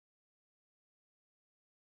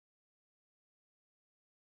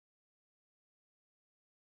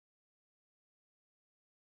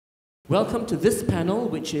Welcome to this panel,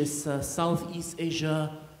 which is Southeast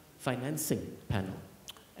Asia Financing Panel.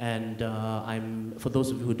 And for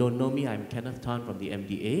those of you who don't know me, I'm Kenneth Tan from the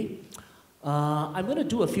MDA. I'm going to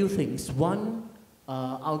do a few things. One,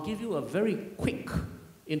 I'll give you a very quick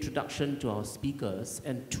introduction to our speakers.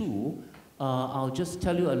 And two, I'll just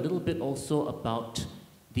tell you a little bit also about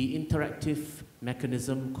the interactive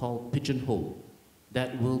mechanism called Pigeonhole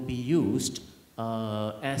that will be used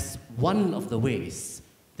as one of the ways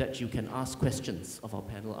that you can ask questions of our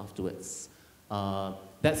panel afterwards.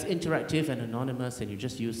 That's interactive and anonymous, and you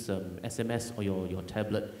just use SMS or your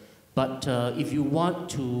tablet. But if you want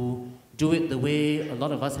to do it the way a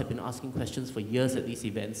lot of us have been asking questions for years at these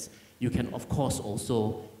events, you can, of course,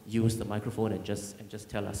 also use the microphone and just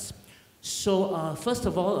tell us. So first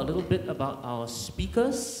of all, a little bit about our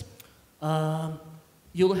speakers.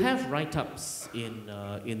 You'll have write-ups in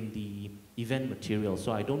the event material,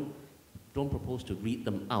 so I don't propose to read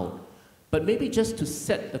them out. But maybe just to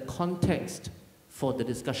set the context for the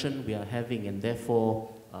discussion we are having, and therefore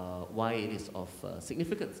why it is of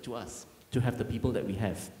significance to us to have the people that we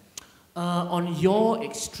have. On your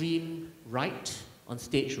extreme right, on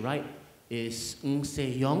stage right, is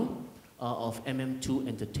Yong of MM2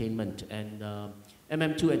 Entertainment. And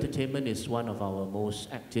MM2 Entertainment is one of our most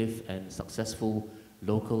active and successful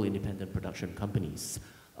local independent production companies.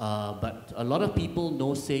 But a lot of people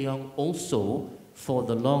know Yong also for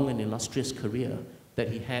the long and illustrious career that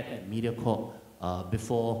he had at MediaCorp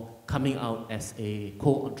before coming out as a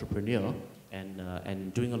co-entrepreneur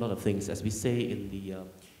and doing a lot of things, as we say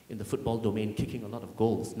in the football domain, kicking a lot of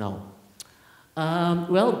goals now.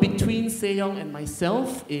 Well, between Yong and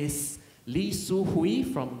myself is Lee Soo Hui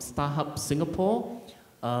from StarHub Singapore.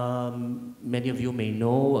 Many of you may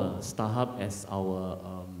know StarHub as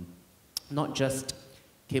our not just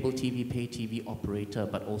cable TV, pay TV operator,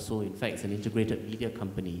 but also, in fact, it's an integrated media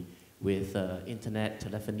company with internet,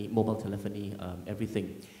 telephony, mobile telephony,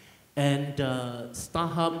 everything. And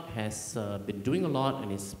StarHub has been doing a lot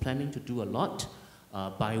and is planning to do a lot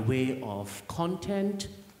by way of content,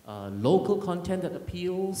 local content that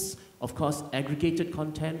appeals, of course, aggregated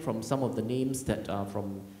content from some of the names that are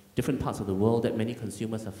from different parts of the world that many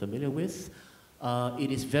consumers are familiar with. It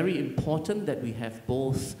is very important that we have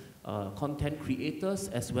both content creators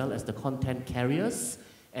as well as the content carriers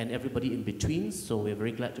and everybody in between, so we're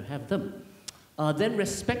very glad to have them. Then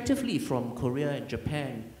respectively from Korea and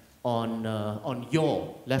Japan on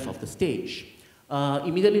your left of the stage.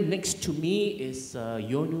 Immediately next to me is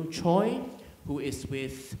Yeonu Choi, who is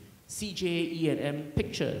with CJ E&M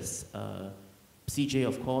Pictures. CJ,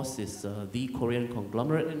 of course, is the Korean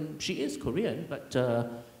conglomerate, and she is Korean, but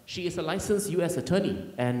she is a licensed US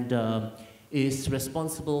attorney and is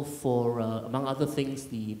responsible for, among other things,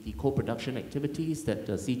 the co-production activities that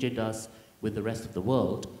CJ does with the rest of the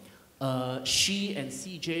world. She and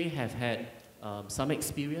CJ have had some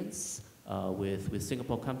experience with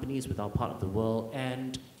Singapore companies, with our part of the world,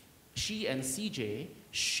 and she and CJ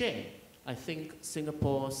share, I think,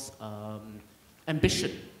 Singapore's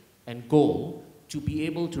ambition and goal to be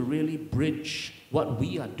able to really bridge what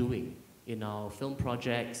we are doing in our film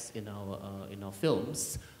projects, in our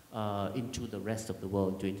films, into the rest of the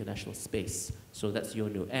world, into international space. So that's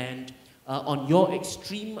Yeonu. And on your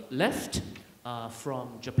extreme left,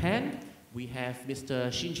 from Japan, we have Mr.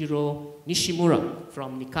 Shinjiro Nishimura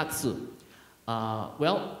from Nikkatsu.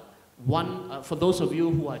 For those of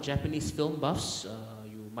you who are Japanese film buffs,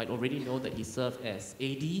 you might already know that he served as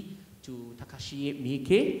AD to Takashi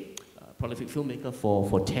Miike, a prolific filmmaker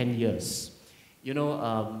for 10 years. You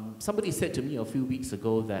know, somebody said to me a few weeks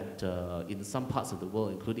ago that in some parts of the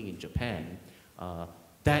world, including in Japan,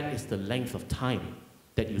 that is the length of time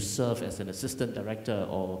that you serve as an assistant director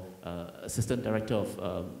or assistant director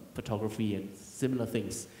of photography and similar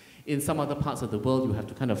things. In some other parts of the world, you have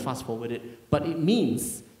to kind of fast forward it, but it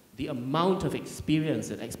means the amount of experience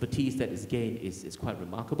and expertise that is gained is quite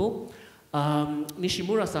remarkable.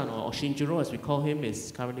 Nishimura-san, or Shinjiro as we call him,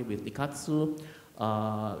 is currently with Nikkatsu.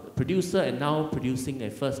 Producer and now producing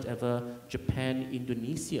a first ever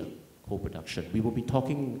Japan-Indonesia co-production. We will be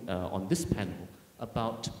talking on this panel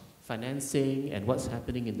about financing and what's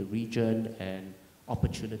happening in the region and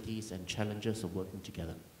opportunities and challenges of working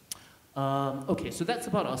together. Okay, so that's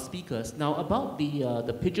about our speakers. Now about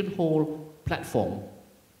the Pigeonhole platform.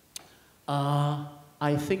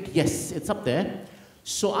 I think, yes, it's up there.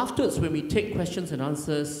 So afterwards, when we take questions and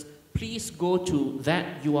answers, please go to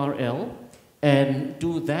that URL and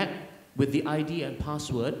do that with the ID and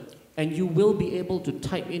password, and you will be able to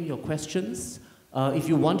type in your questions. If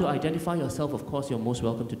you want to identify yourself, of course, you're most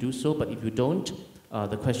welcome to do so, but if you don't,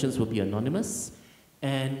 the questions will be anonymous.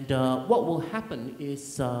 And what will happen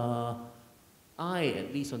is I,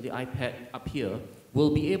 at least on the iPad up here, will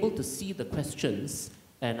be able to see the questions,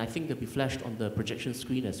 and I think they'll be flashed on the projection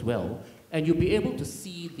screen as well, and you'll be able to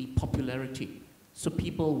see the popularity. So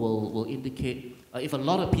people will indicate, if a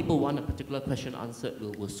lot of people want a particular question answered,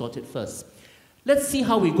 we'll sort it first. Let's see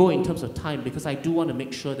how we go in terms of time, because I do want to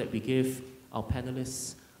make sure that we give our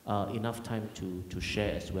panelists enough time to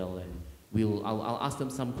share as well, and I'll ask them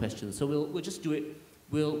some questions. So we'll just do it.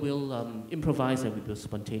 We'll improvise and we'll be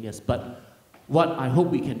spontaneous. But what I hope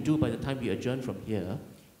we can do by the time we adjourn from here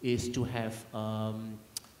is to have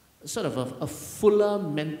sort of a fuller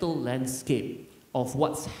mental landscape of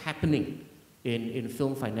what's happening in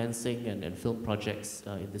film financing and film projects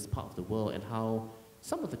in this part of the world, and how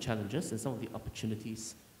some of the challenges and some of the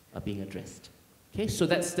opportunities are being addressed. Okay, so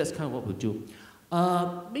that's kind of what we'll do.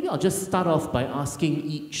 Maybe I'll just start off by asking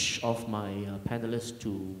each of my panelists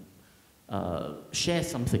to share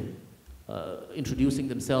something, introducing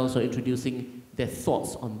themselves or introducing their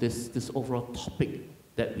thoughts on this overall topic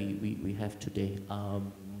that we have today.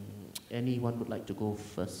 Anyone would like to go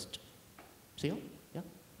first? Seo? Yeah?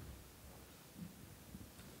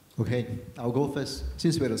 Okay, I'll go first,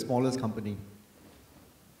 since we're the smallest company.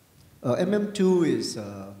 MM2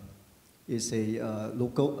 is a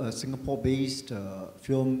local, Singapore-based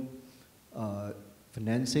film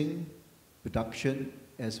financing, production,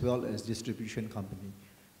 as well as distribution company.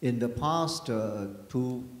 In the past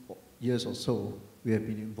 2 years or so, we have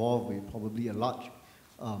been involved with probably a large,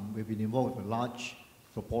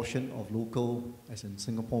 proportion of local, as in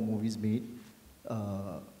Singapore, movies made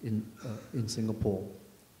in Singapore.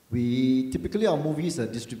 Typically our movies are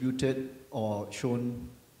distributed or shown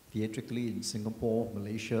theatrically in Singapore,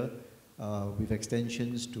 Malaysia, with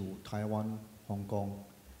extensions to Taiwan, Hong Kong,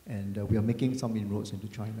 and we are making some inroads into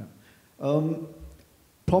China.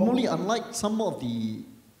 Probably unlike some of the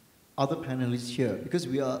other panelists here, because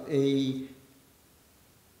we are a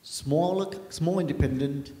small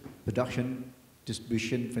independent production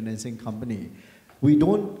distribution financing company, we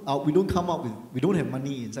don't have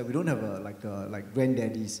money inside. We don't have like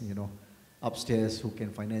granddaddies, you know, upstairs who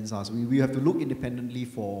can finance us. We have to look independently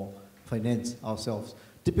for finance ourselves.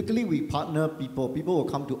 Typically, we partner people. People will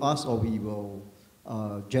come to us, or we will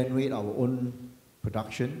generate our own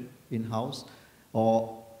production in-house.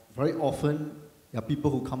 Or very often, there are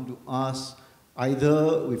people who come to us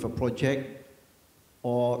either with a project,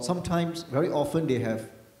 or sometimes, very often, they have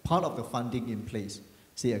part of the funding in place,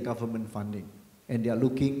 say a government funding, and they are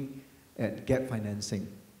looking at gap financing,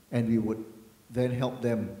 and we would then help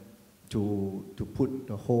them to put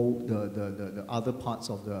the other parts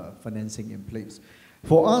of the financing in place.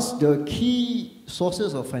 For us, the key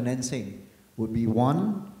sources of financing would be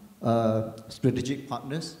one, strategic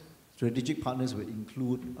partners. Strategic partners would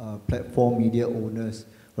include platform media owners,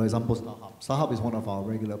 for example, StarHub. StarHub is one of our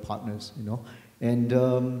regular partners, you know, and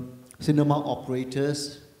cinema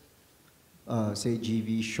operators, say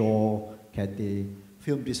GV, Shaw, Cathay,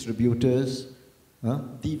 film distributors,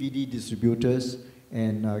 DVD distributors,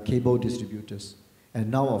 and cable distributors. And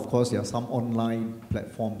now, of course, there are some online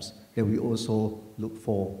platforms that we also look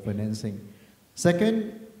for financing.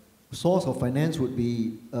 Second source of finance would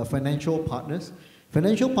be financial partners.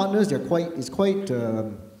 Financial partners, it's quite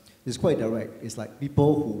direct. It's like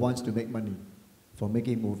people who want to make money from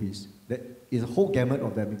making movies. That is a whole gamut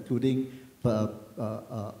of them, including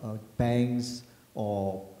banks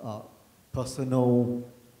or personal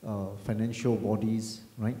financial bodies,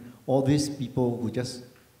 right? All these people who just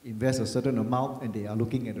invest a certain amount and they are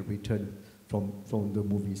looking at a return from the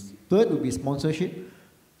movies. Third would be sponsorship.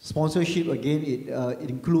 Sponsorship, again, it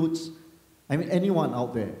includes, I mean, anyone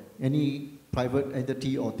out there, any private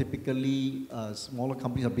entity or typically smaller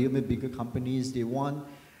companies or bigger companies, they want,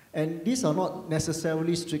 and these are not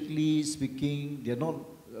necessarily, strictly speaking, they're not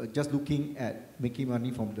just looking at making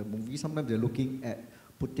money from the movie. Sometimes they're looking at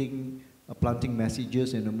planting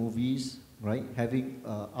messages in the movies, right? Having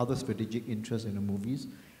other strategic interests in the movies.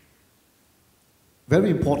 Very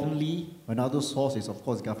importantly, another source is, of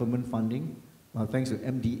course, government funding. Thanks to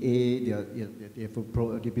MDA,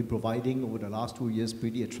 they've been providing over the last 2 years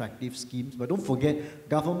pretty attractive schemes. But don't forget,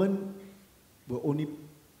 government will only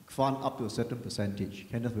fund up to a certain percentage.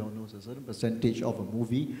 Kenneth well knows a certain percentage of a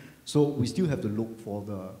movie. So we still have to look for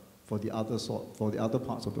the other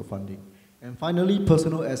parts of the funding. And finally,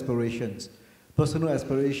 personal aspirations. Personal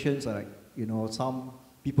aspirations are like, you know, some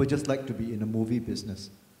people just like to be in the movie business.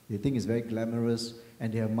 They think it's very glamorous,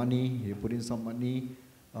 and they have money, they put in some money.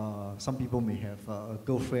 Some people may have a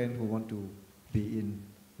girlfriend who want to be in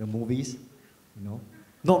the movies, you know.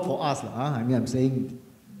 Not for us, I mean, I'm saying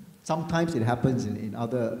Sometimes it happens in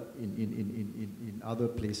other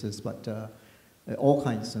places, but all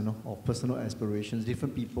kinds, of personal aspirations.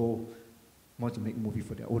 Different people want to make movie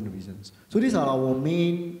for their own reasons. So these are our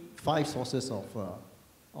main 5 sources of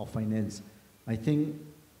finance. I think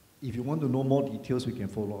if you want to know more details, we can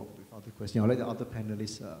follow up with other questions. I'll let the other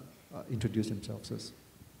panelists introduce themselves first.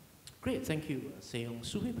 Great, thank you, Se-Yong.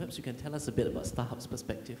 Suhui, perhaps you can tell us a bit about StarHub's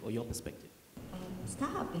perspective or your perspective.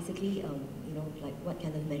 StarHub basically, like what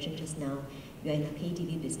Kenneth mentioned just now, we are in the pay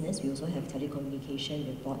TV business. We also have telecommunication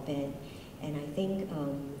with broadband, and I think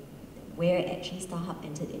where actually StarHub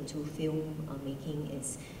entered into film making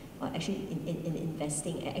is actually in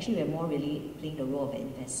investing. Actually, we're more really playing the role of an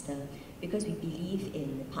investor because we believe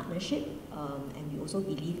in partnership and we also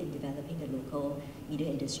believe in developing the local media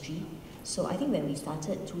industry. So I think when we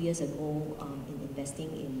started 2 years ago in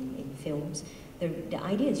investing in films, the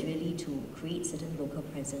idea is really to create certain local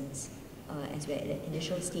presence. As we're at the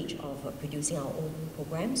initial stage of producing our own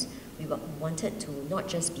programs, we wanted to not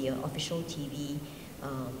just be an official TV,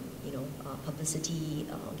 publicity,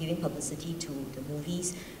 giving publicity to the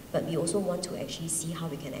movies, but we also want to actually see how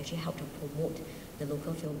we can actually help to promote the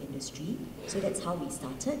local film industry. So that's how we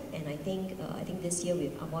started, and I think this year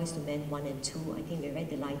with Our Boys to Men 1 and 2, I think we're very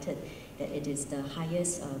delighted that it is the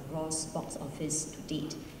highest gross box office to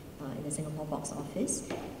date in the Singapore box office.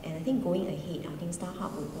 And I think going ahead, I think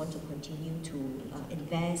StarHub would want to continue to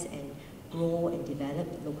invest and grow and develop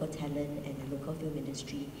local talent and the local film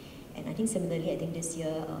industry. And I think similarly, I think this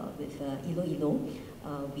year with Ilo Ilo,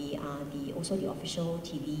 we are also the official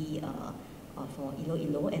TV for Ilo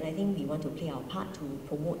Ilo, and I think we want to play our part to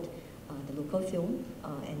promote the local film,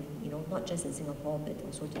 and not just in Singapore but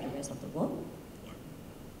also to the rest of the world.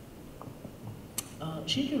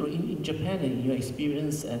 Shinjiro, in Japan and in your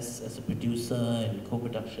experience as a producer and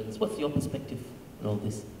co-productions, what's your perspective on all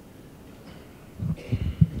this?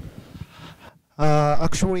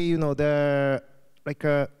 Actually, the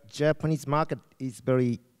Japanese market is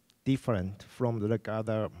very different from the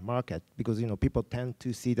other market because people tend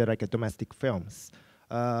to see the domestic films.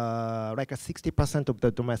 60% of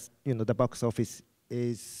the the box office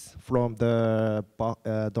is from the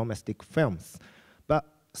domestic films, but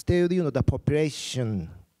still the population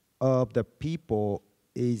of the people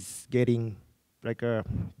is getting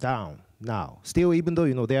down now. Still, even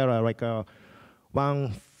though there are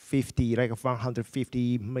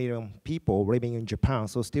 150 million people living in Japan,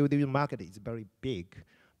 so still the market is very big.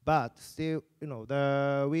 But still,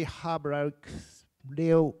 we have real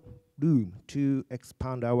room to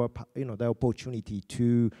expand our, the opportunity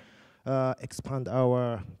to expand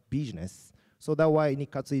our business. So that's why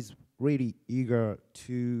Nikkatsu is really eager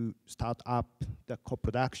to start up the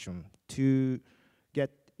co-production to get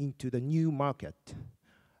into the new market.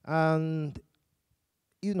 And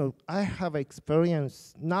I have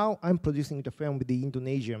experience. Now I'm producing the film with the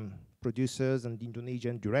Indonesian producers and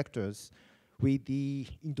Indonesian directors, with the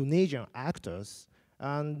Indonesian actors,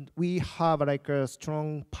 and we have a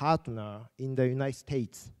strong partner in the United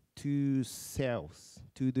States to sell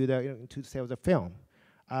the film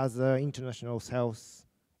as an international sales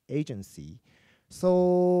agency.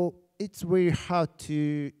 So it's very hard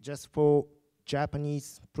to just for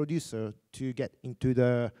Japanese producer to get into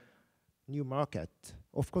the new market.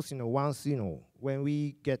 Of course, once, when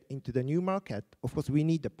we get into the new market, of course, we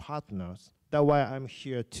need the partners. That's why I'm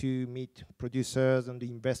here to meet producers and the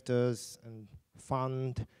investors and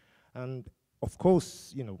fund, and of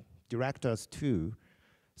course, directors too.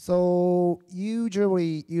 So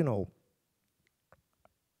usually,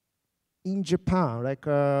 in Japan,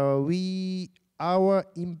 our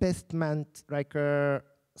investment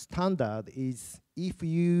standard is if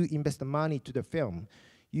you invest the money to the film,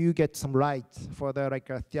 you get some rights for the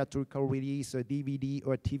theatrical release or DVD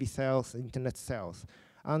or TV sales, internet sales.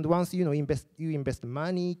 And once you invest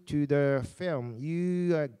money to the film,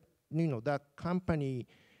 the company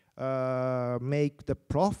make the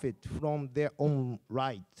profit from their own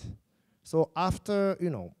right. So after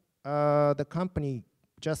the company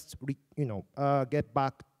just get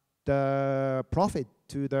back the profit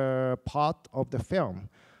to the part of the film,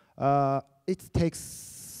 it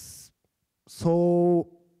takes so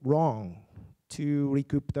long to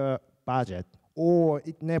recoup the budget, or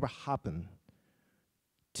it never happened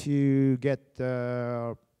to get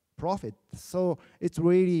the profit. So it's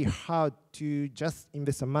really hard to just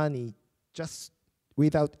invest the money just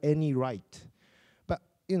without any right. But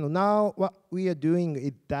now what we are doing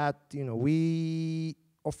is that we,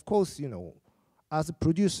 of course, as a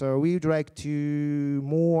producer, we would like to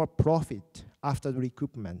more profit after the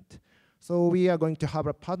recoupment. So we are going to have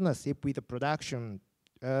a partnership with the production,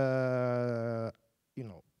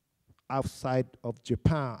 outside of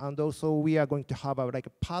Japan. And also we are going to have a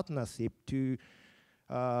partnership to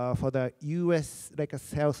for the US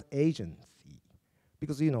sales agency.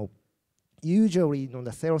 Because usually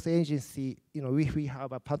the sales agency, if we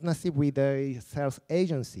have a partnership with a sales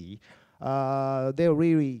agency, they're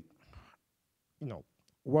really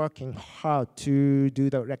working hard to do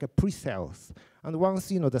the pre-sales. And once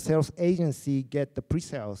the sales agency get the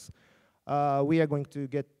pre-sales, we are going to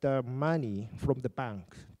get the money from the bank.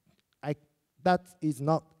 That is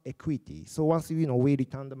not equity. So once we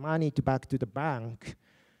return the money back to the bank,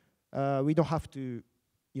 we don't have to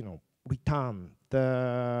return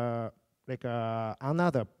the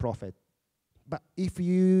another profit. But if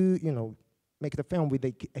you make the film with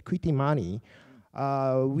the equity money,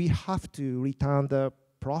 we have to return the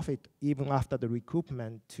profit even after the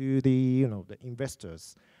recoupment to the the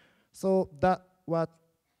investors. So that's what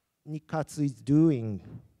Nikkatsu is doing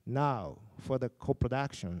now for the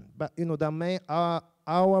co-production. But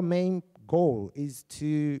our main goal is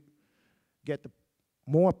to get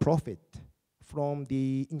more profit from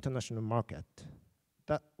the international market.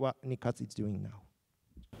 That's what Nikkatsu is doing now.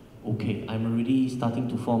 Okay, I'm already starting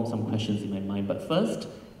to form some questions in my mind. But first,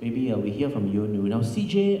 maybe we hear from Yeonu. Now,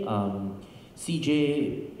 CJ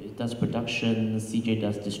does production, CJ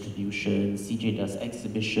does distribution, CJ does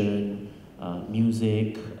exhibition,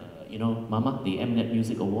 music, Mama, the Mnet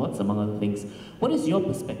Music Awards, among other things. What is your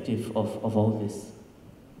perspective of all this?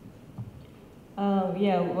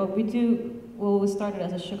 Yeah, we started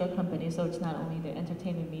as a sugar company, so it's not only the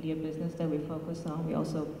entertainment media business that we focus on, we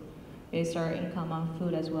also base our income on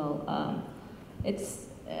food as well.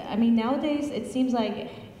 Nowadays it seems like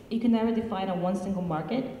you can never define a one single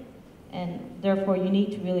market, and therefore you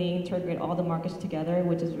need to really integrate all the markets together,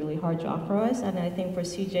 which is a really hard job for us. And I think for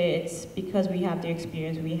CJ, it's because we have the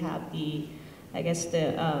experience, we have the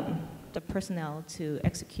personnel to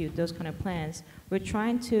execute those kind of plans. We're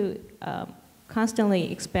trying to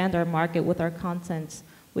constantly expand our market with our content,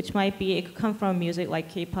 which might be, it could come from music like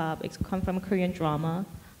K-pop, it could come from Korean drama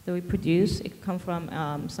that we produce, it could come from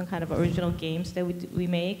some kind of original games that we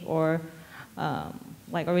make, or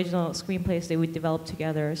like original screenplays that we develop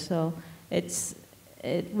together. So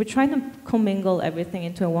we're trying to commingle everything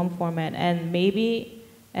into one format, and maybe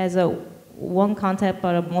as one content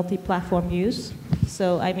but a multi-platform use.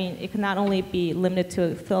 So it could not only be limited to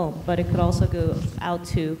a film, but it could also go out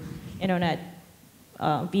to internet,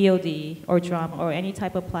 VOD or drama or any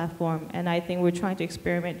type of platform. And I think we're trying to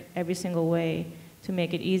experiment every single way to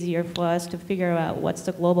make it easier for us to figure out what's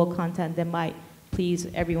the global content that might please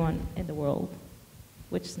everyone in the world,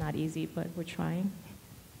 which is not easy, but we're trying.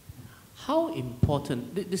 How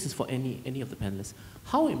important, this is for any of the panelists,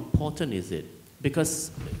 how important is it?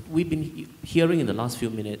 Because we've been hearing in the last few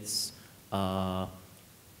minutes,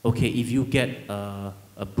 okay, if you get a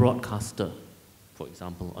broadcaster, for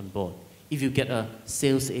example, on board, if you get a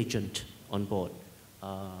sales agent on board,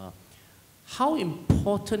 how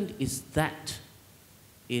important is that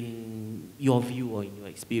in your view or in your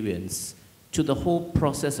experience to the whole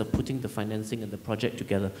process of putting the financing and the project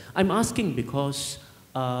together? I'm asking because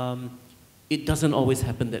it doesn't always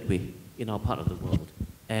happen that way in our part of the world.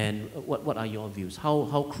 And what are your views?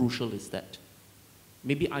 How crucial is that?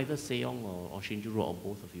 Maybe either Yong or Shinjiro or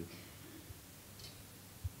both of you.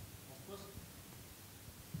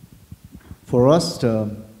 For us,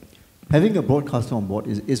 having a broadcaster on board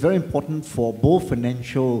is very important for both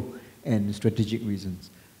financial and strategic reasons.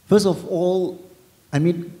 First of all,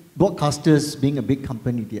 broadcasters, being a big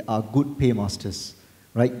company, they are good paymasters,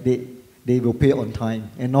 right? They will pay on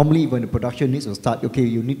time. And normally when the production needs to start, okay,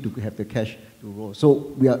 you need to have the cash to roll.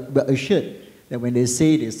 So we are assured that when they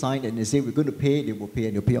say they sign and they say we're going to pay, they will pay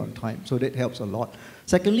and they'll pay on time. So that helps a lot.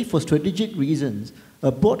 Secondly, for strategic reasons,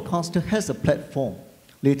 a broadcaster has a platform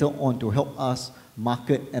later on to help us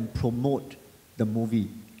market and promote the movie.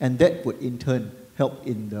 And that would in turn help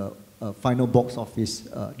in the final box office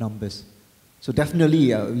numbers. So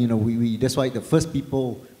definitely, that's why the first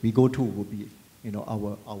people we go to will be,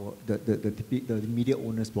 the media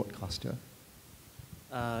owner's broadcaster.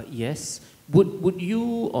 Yes. Would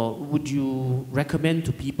you recommend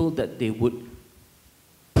to people that they would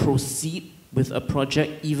proceed with a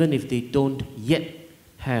project even if they don't yet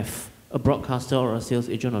have a broadcaster or a sales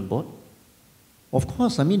agent on board? Of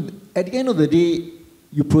course. At the end of the day,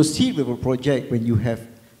 you proceed with a project when you have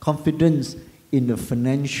confidence in the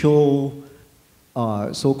financial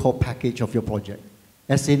so-called package of your project.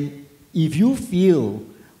 As in, if you feel,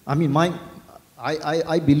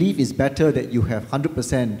 I believe it's better that you have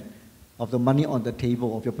 100% of the money on the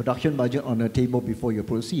table, of your production budget on the table before you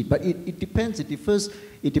proceed. But it depends. It depends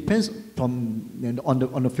on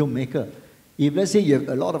the filmmaker. If let's say you have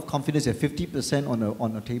a lot of confidence, you have 50%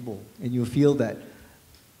 on a table, and you feel that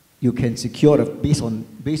you can secure based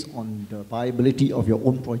on the viability of your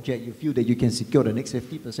own project, you feel that you can secure the next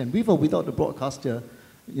 50%. With or without the broadcaster,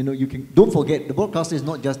 you can, don't forget, the broadcaster is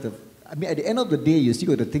not just I mean, at the end of the day, you still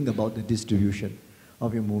got to think about the distribution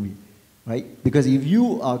of your movie, right? Because if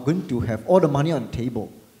you are going to have all the money on the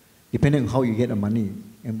table, depending on how you get the money,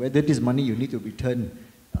 and whether this money you need to return,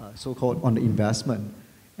 so-called on the investment,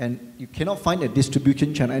 and you cannot find a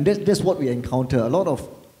distribution channel, and that's what we encounter. A lot of,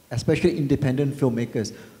 especially independent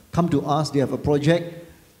filmmakers, come to us, they have a project,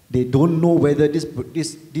 they don't know whether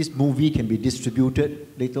this movie can be distributed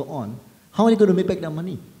later on. How are they going to make back their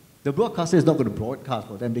money? The broadcaster is not going to broadcast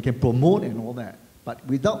for them. They can promote and all that. But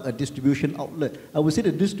without a distribution outlet, I would say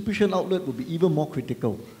the distribution outlet would be even more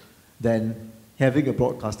critical than having a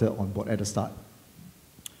broadcaster on board at the start.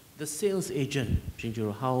 The sales agent,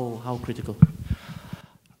 Shinjiro, how critical?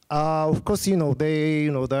 Of course,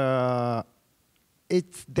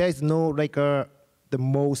 there's no like the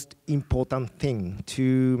most important thing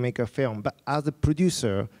to make a film. But as a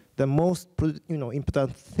producer, the most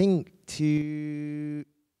important thing to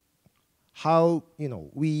how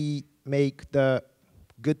we make the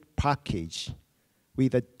good package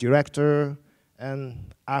with the director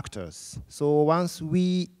and actors. So once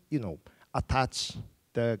we attach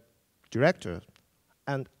the director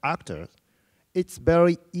and actors, it's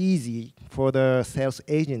very easy for the sales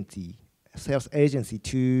agency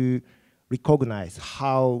to recognize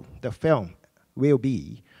how the film will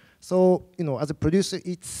be. So, as a producer,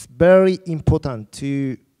 it's very important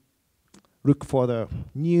to look for the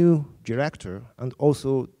new director and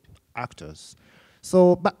also actors.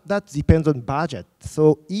 So, but that depends on budget.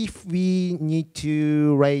 So if we need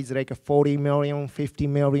to raise like a 40 million, 50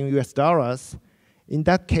 million US dollars, in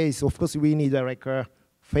that case, of course, we need like a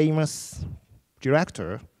famous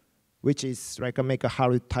director, which is like make a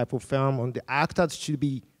Hollywood type of film, and the actors should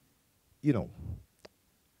be,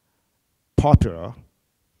 popular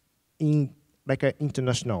in like an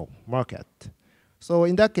international market. So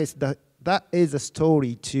in that case, that is a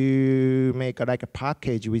story to make like a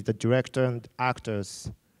package with the director and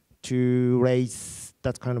actors to raise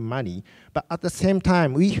that kind of money. But at the same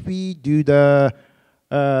time, if we do the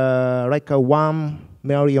like a 1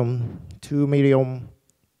 million, 2 million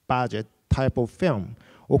budget type of film,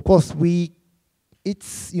 of course we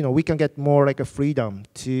can get more like a freedom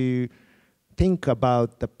to think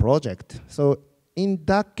about the project. So in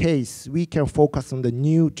that case, we can focus on the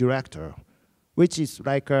new director, which is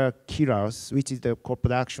like Killers, which is the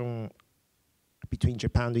co-production between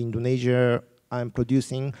Japan and Indonesia I'm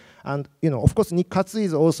producing. And of course, Nikkatsu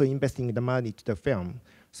is also investing the money to the film.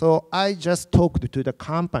 So I just talked to the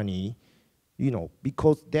company,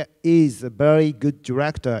 because there is a very good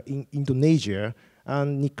director in Indonesia,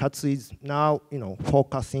 and Nikkatsu is now,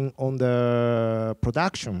 focusing on the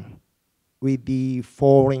production with the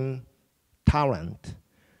foreign talent.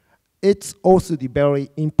 It's also the very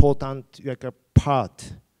important like a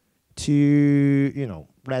part to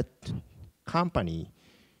let company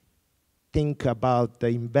think about the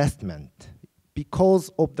investment because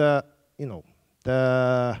of the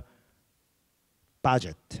the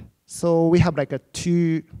budget. So we have like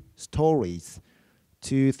 2 stories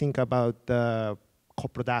to think about the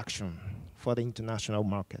co-production for the international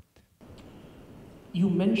market. You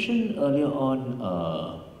mentioned earlier on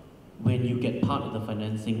when you get part of the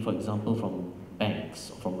financing, for example, from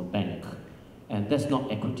banks, from a bank, and that's not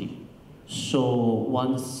equity. So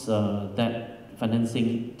once that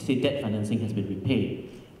financing, say debt financing has been repaid,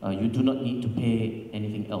 you do not need to pay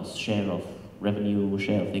anything else, share of revenue,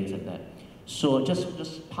 share of things like that. So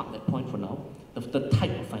just park that point for now. The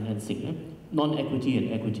type of financing, non-equity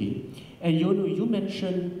and equity. And Yeonu, you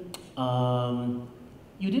mentioned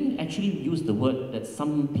you didn't actually use the word that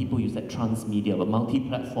some people use, that transmedia, but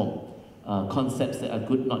multi-platform concepts that are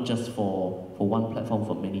good not just for one platform,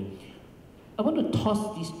 for many. I want to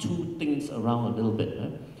toss these 2 things around a little bit.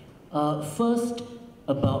 First,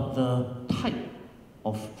 about the type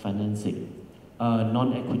of financing,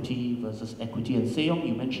 non-equity versus equity. And Yong,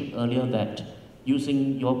 you mentioned earlier that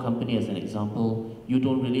using your company as an example, you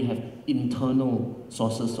don't really have internal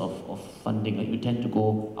sources of funding. Like you tend to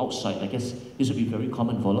go outside. I guess this would be very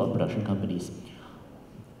common for a lot of production companies.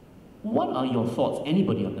 What are your thoughts,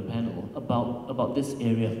 anybody on the panel, about this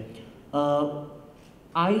area?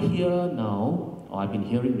 I hear now, or I've been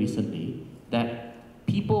hearing recently, that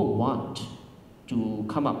people want to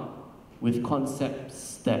come up with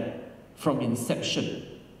concepts that from inception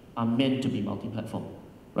are meant to be multi-platform.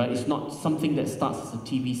 Right? It's not something that starts as a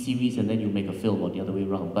TV series and then you make a film, or the other way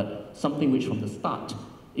around, but something which from the start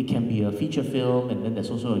It can be a feature film, and then there's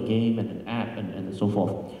also a game and an app and so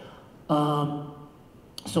forth.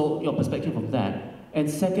 So your perspective of that. And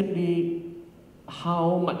secondly,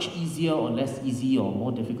 how much easier or less easy or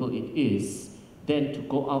more difficult it is then to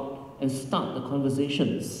go out and start the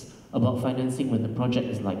conversations about financing when the project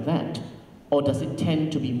is like that? Or does it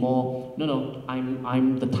tend to be more, no,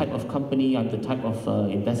 I'm the type of company, I'm the type of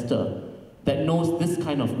investor that knows this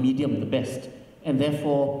kind of medium the best, and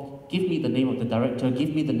therefore give me the name of the director,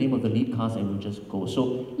 give me the name of the lead cast, and we'll just go.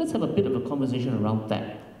 So let's have a bit of a conversation around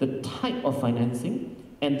that. The type of financing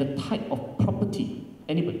and the type of property.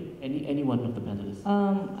 Anybody, any one of the panelists?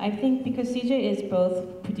 I think because CJ is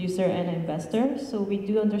both producer and investor, so we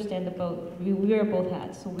do understand the both. We wear both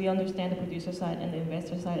hats, so we understand the producer side and the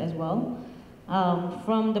investor side as well.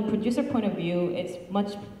 From the producer point of view, it's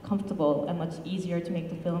much comfortable and much easier to make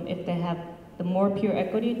the film if they have the more pure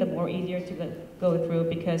equity, the more easier to go through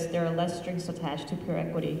because there are less strings attached to pure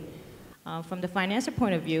equity. From the financer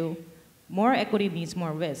point of view, more equity means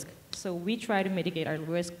more risk. So we try to mitigate our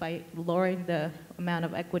risk by lowering the amount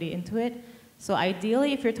of equity into it. So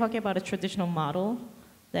ideally, if you're talking about a traditional model,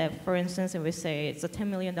 that for instance, if we say it's a $10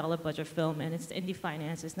 million budget film and it's indie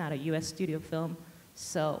finance, it's not a US studio film,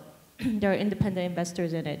 so there are independent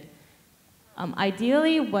investors in it.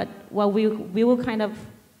 Ideally, what we will kind of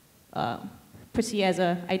perceive as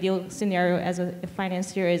an ideal scenario as a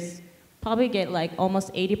financier is probably get like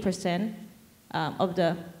almost 80% of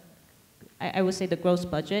the, I would say the gross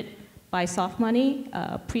budget by soft money,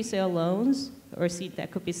 pre-sale loans, or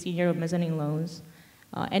that could be senior or mezzanine loans,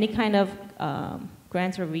 any kind of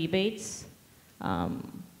grants or rebates,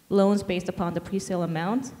 loans based upon the pre-sale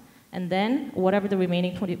amount, and then whatever the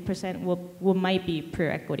remaining 20% might be pure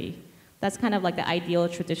equity. That's kind of like the ideal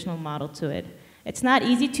traditional model to it. It's not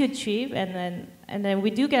easy to achieve, and then we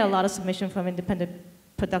do get a lot of submission from independent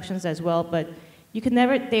productions as well, but you can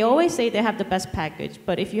never, they always say they have the best package,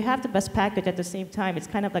 but if you have the best package at the same time, it's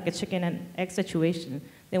kind of like a chicken and egg situation.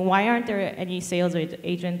 Then why aren't there any sales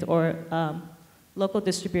agent or local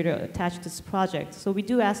distributor attached to this project? So we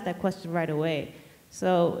do ask that question right away.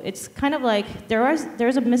 So it's kind of like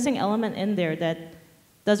there's a missing element in there that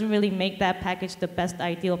doesn't really make that package the best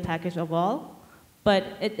ideal package of all. But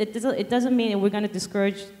it doesn't mean that we're going to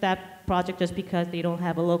discourage that project just because they don't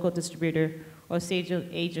have a local distributor or sales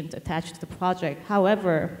agent attached to the project.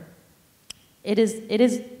 However,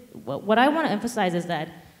 what I want to emphasize is that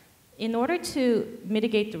in order to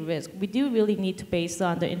mitigate the risk, we do really need to base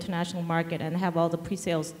on the international market and have all the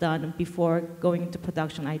pre-sales done before going into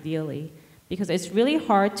production, ideally. Because it's really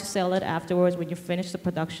hard to sell it afterwards when you finish the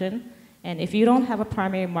production. And if you don't have a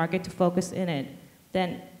primary market to focus in it,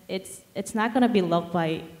 then it's not going to be loved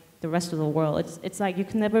by the rest of the world. It's like you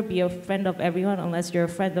can never be a friend of everyone unless you're a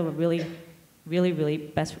friend of a really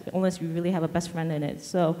unless you really have a best friend in it.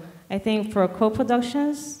 So I think for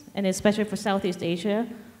co-productions, and especially for Southeast Asia,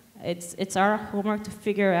 it's our homework to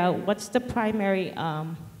figure out what's the primary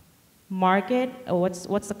market, or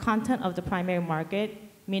what's the content of the primary market,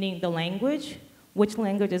 meaning the language. Which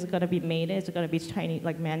language is going to be made? Is it going to be Chinese,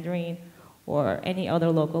 like Mandarin, or any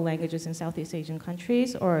other local languages in Southeast Asian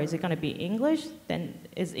countries? Or is it going to be English? Then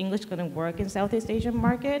is English going to work in Southeast Asian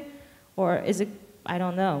market? Or is it, I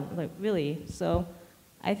don't know, like really. So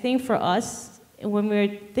I think for us, when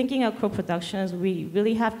we're thinking of co-productions, we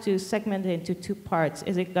really have to segment it into two parts.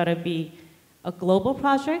 Is it going to be a global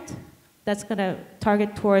project that's going to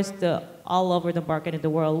target towards the all over the market in the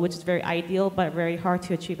world, which is very ideal but very hard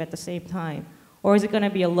to achieve at the same time? Or is it going to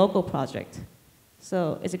be a local project?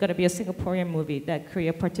 So is it going to be a Singaporean movie that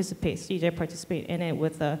Korea CJ participate in it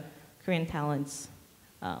with Korean talents?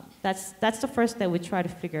 That's the first that we try to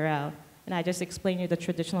figure out. And I just explained you the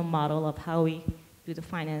traditional model of how we do the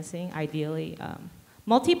financing, ideally.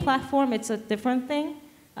 Multi-platform, it's a different thing.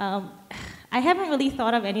 I haven't really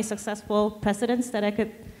thought of any successful precedents that I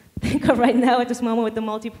could think of right now at this moment with the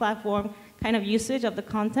multi-platform kind of usage of the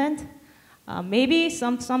content. Maybe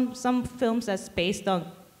some films that's based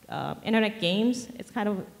on internet games, it's kind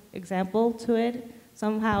of example to it.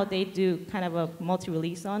 Somehow they do kind of a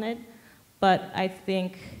multi-release on it. But I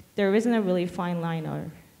think there isn't a really fine line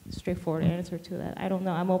or straightforward answer to that. I don't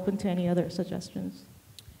know. I'm open to any other suggestions.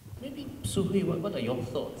 Maybe, Suhui, what are your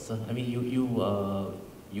thoughts? I mean, you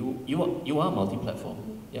are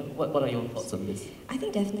multi-platform. Yeah. What are your thoughts on this? I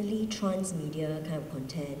think definitely transmedia kind of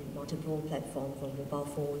content, multiple platforms from mobile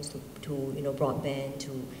phones to broadband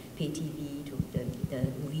to pay TV to the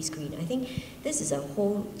movie screen. I think this is a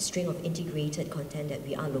whole string of integrated content that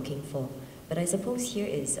we are looking for. But I suppose here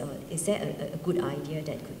is there a good idea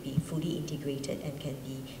that could be fully integrated and can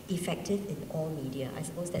be effective in all media? I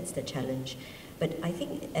suppose that's the challenge. But I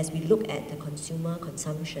think as we look at the consumer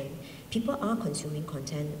consumption, people are consuming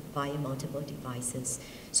content via multiple devices.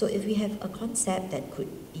 So if we have a concept that could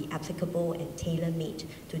be applicable and tailor-made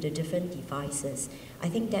to the different devices, I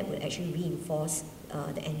think that would actually reinforce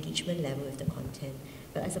the engagement level with the content.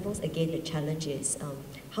 But I suppose, again, the challenge is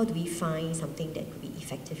how do we find something that could be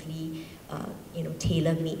effectively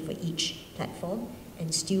tailor-made for each platform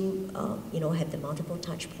and still have the multiple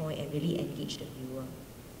touch point and really engage the viewer.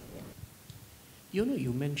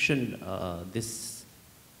 You mentioned this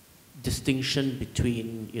distinction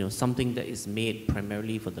between something that is made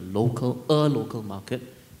primarily for the local market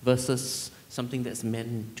versus something that's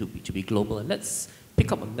meant to be global. And let's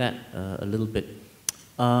pick up on that a little bit.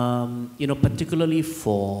 Particularly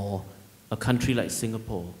for a country like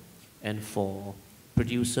Singapore, and for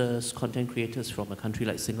producers, content creators from a country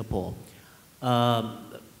like Singapore,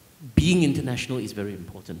 being international is very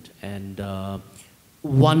important. And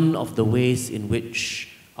one of the ways in which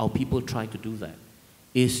our people try to do that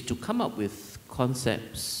is to come up with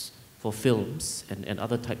concepts for films and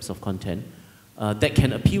other types of content that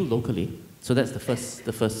can appeal locally. So that's the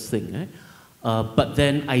first thing. Right? But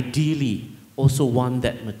then ideally also want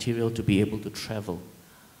that material to be able to travel.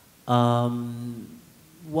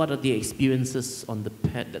 What are the experiences on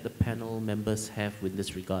that the panel members have with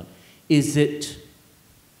this regard? Is it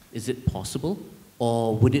possible,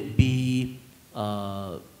 or would it be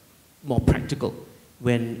more practical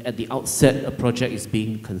when at the outset a project is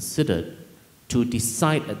being considered to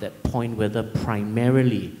decide at that point whether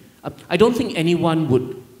primarily, I don't think anyone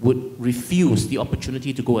would refuse the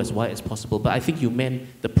opportunity to go as wide as possible, but I think you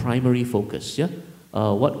meant the primary focus, yeah?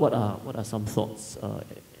 What are some thoughts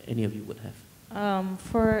any of you would have?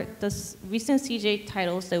 For the recent CJ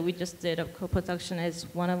titles that we just did of co-production, is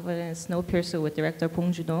one of it is Snowpiercer with director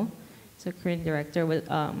Bong Joon-ho. It's a Korean director with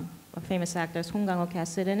a famous actor Song Kang-ho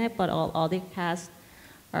casted in it, but all the cast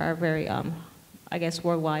are very, I guess,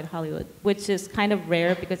 worldwide Hollywood, which is kind of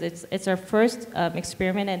rare because it's our first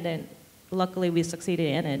experiment, and then luckily we succeeded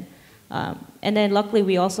in it. And then luckily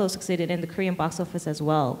we also succeeded in the Korean box office as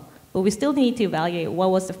well. But we still need to evaluate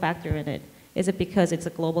what was the factor in it. Is it because it's a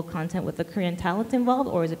global content with the Korean talent involved,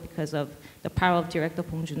 or is it because of the power of director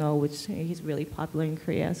Bong Joon-ho, which he's really popular in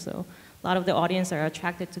Korea, so a lot of the audience are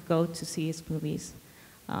attracted to go to see his movies.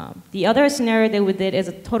 The other scenario that we did is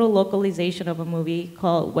a total localization of a movie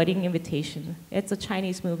called Wedding Invitation. It's a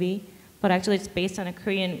Chinese movie, but actually it's based on a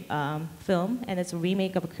Korean film, and it's a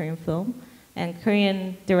remake of a Korean film. And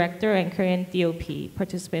Korean director and Korean DOP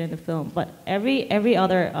participate in the film. But every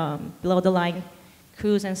other below-the-line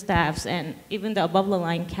crews and staffs, and even the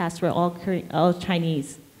above-the-line cast were all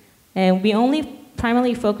Chinese. And we only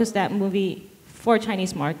primarily focused that movie for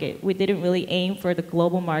Chinese market. We didn't really aim for the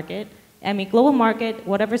global market. I mean, global market,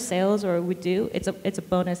 whatever sales or we do, it's a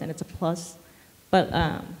bonus and it's a plus. But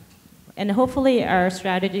and hopefully our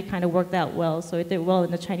strategy kind of worked out well, so it did well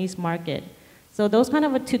in the Chinese market. So those kind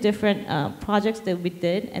of are two different projects that we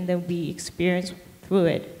did, and then we experienced through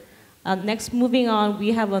it. Next, moving on,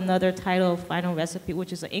 we have another title, Final Recipe,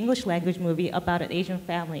 which is an English language movie about an Asian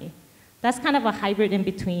family. That's kind of a hybrid in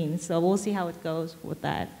between, so we'll see how it goes with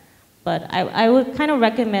that. But I would kind of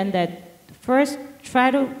recommend that first try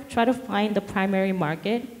to find the primary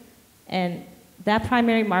market, and that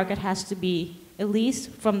primary market has to be, at least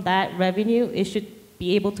from that revenue, it should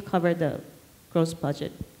be able to cover the gross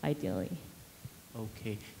budget, ideally.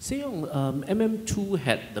 Okay. Seong, MM2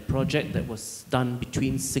 had the project that was done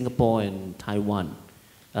between Singapore and Taiwan,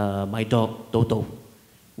 My Dog Dodo,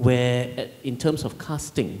 where in terms of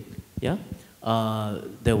casting, yeah,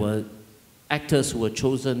 there were actors who were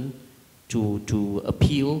chosen to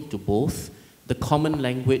appeal to both the common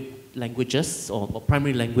languages or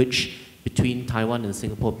primary language between Taiwan and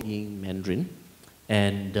Singapore being Mandarin.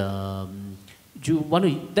 And do you want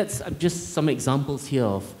to, that's just some examples here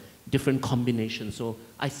of different combinations. So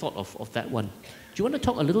I thought of that one. Do you want to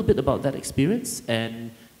talk a little bit about that experience?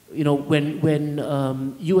 And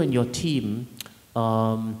when you and your team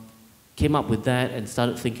came up with that and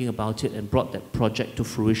started thinking about it and brought that project to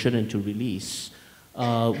fruition and to release,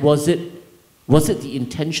 was it the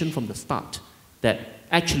intention from the start that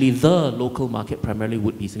actually the local market primarily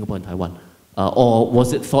would be Singapore and Taiwan? Or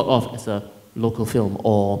was it thought of as a local film?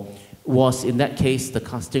 Or was, in that case, the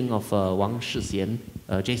casting of Wang Shixian,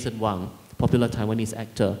 Jason Wang, popular Taiwanese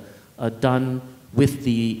actor, done with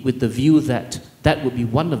the view that that would be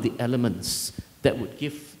one of the elements that would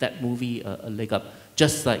give that movie a leg up,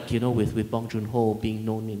 just like, with Bong Joon-ho being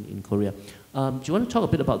known in Korea. Do you want to talk a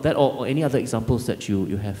bit about that, or any other examples that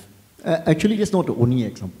you have? Actually, that's not the only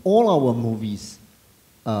example. All our movies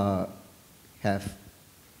have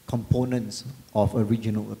components of a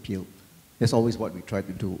regional appeal. That's always what we try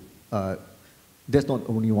to do. That's not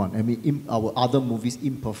the only one. I mean, our other movies,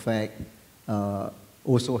 Imperfect,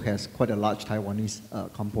 also has quite a large Taiwanese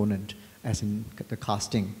component, as in the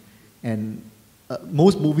casting. And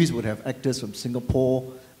most movies would have actors from Singapore,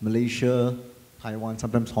 Malaysia, Taiwan,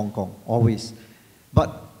 sometimes Hong Kong, always.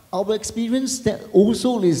 But our experience that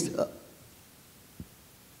also is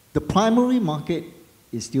the primary market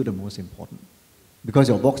is still the most important, because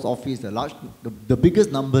your box office, the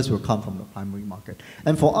biggest numbers will come from the primary market.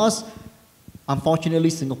 And for us, unfortunately,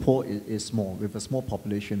 Singapore is small, with a small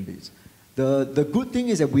population base. The good thing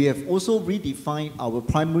is that we have also redefined our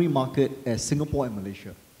primary market as Singapore and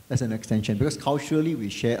Malaysia as an extension, because culturally we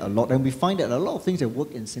share a lot, and we find that a lot of things that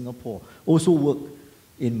work in Singapore also work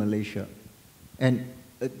in Malaysia. And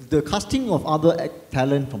the casting of other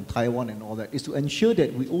talent from Taiwan and all that is to ensure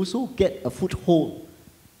that we also get a foothold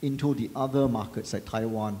into the other markets like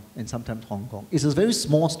Taiwan and sometimes Hong Kong. It's a very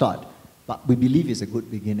small start, but we believe it's a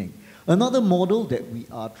good beginning. Another model that we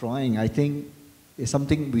are trying, I think, is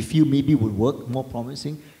something we feel maybe would work more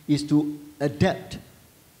promising, is to adapt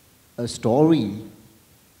a story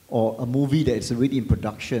or a movie that is already in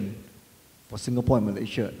production for Singapore and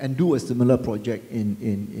Malaysia and do a similar project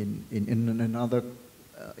in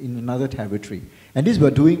another territory. And this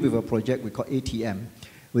we're doing with a project we call ATM,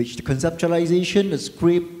 which the conceptualization, the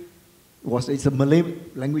script, it's a Malay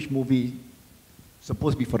language movie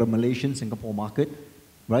supposed to be for the Malaysian Singapore market,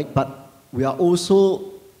 right? But we are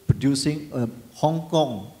also producing a Hong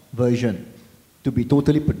Kong version to be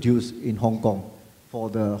totally produced in Hong Kong for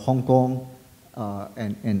the Hong Kong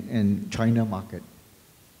and China market.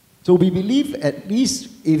 So we believe, at least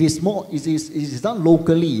if it's done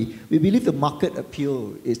locally, we believe the market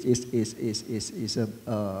appeal is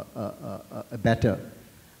better.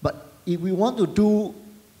 But if we want to do,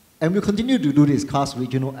 and we continue to do this, cast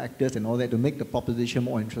regional actors and all that to make the proposition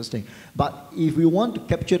more interesting. But if we want to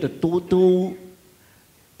capture the total,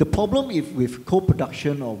 the problem with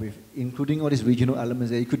co-production or with including all these regional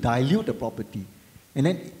elements, that you could dilute the property. And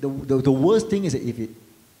then the worst thing is that if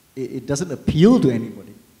it doesn't appeal to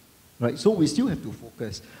anybody, right? So we still have to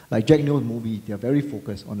focus. Like Jack Neo's movie, they are very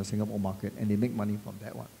focused on the Singapore market and they make money from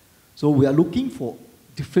that one. So we are looking for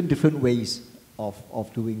different ways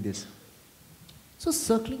of doing this. So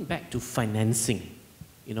circling back to financing,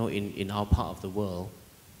 in our part of the world,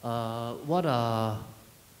 what are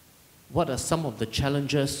some of the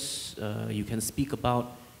challenges you can speak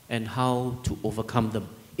about and how to overcome them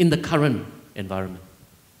in the current environment?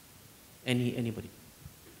 Anybody?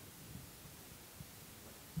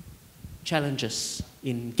 Challenges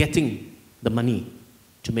in getting the money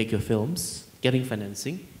to make your films, getting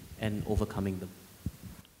financing, and overcoming them.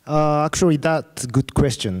 Actually, that's a good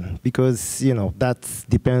question, because that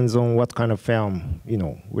depends on what kind of film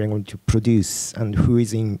we're going to produce and who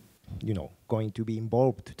is going to be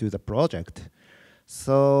involved to the project.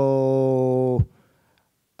 So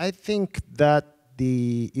I think that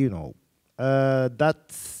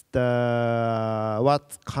that's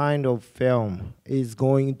what kind of film is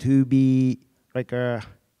going to be like a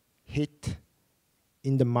hit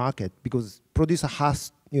in the market, because producer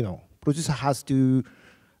has to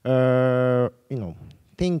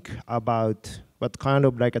think about what kind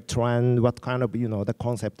of like a trend, what kind of the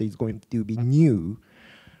concept is going to be new,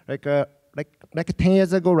 like 10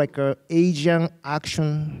 years ago, like a Asian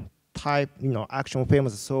action type, action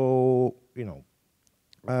films, so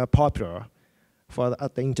popular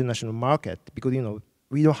at the international market, because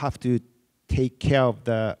we don't have to take care of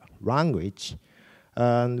the language,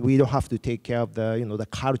 and we don't have to take care of the the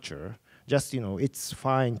culture. Just it's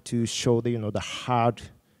fine to show the hard,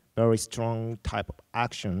 very strong type of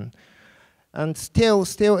action, and still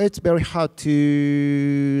it's very hard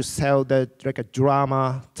to sell like a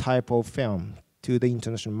drama type of film to the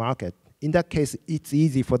international market. In that case, it's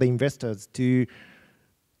easy for the investors to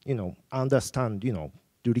understand,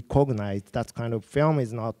 to recognize that kind of film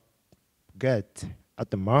is not good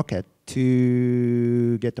at the market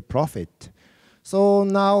to get the profit. So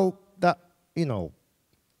now that,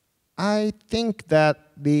 I think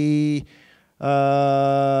that the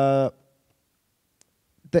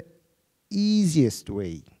easiest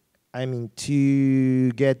way,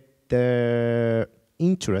 to get the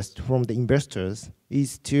interest from the investors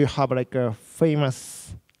is to have like a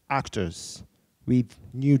famous actors with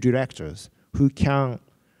new directors who can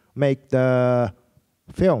make the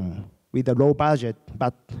film with a low budget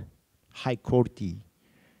but high quality.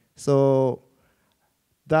 So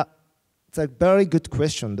that It's a very good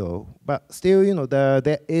question, though. But still,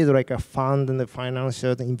 there is like a fund and the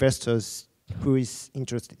financial investors who is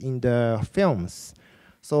interested in the films.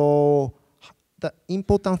 So the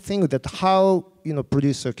important thing is that how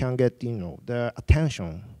producer can get the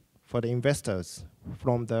attention for the investors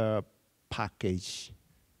from the package.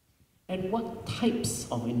 And what types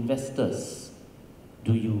of investors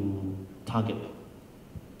do you target?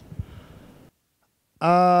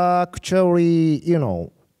 Actually,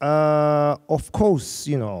 of course,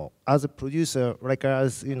 as a producer, like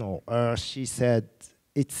as she said,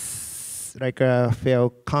 it's like feel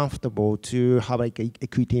comfortable to have like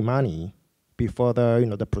equity money before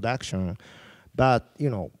the the production, but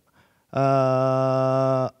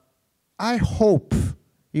I hope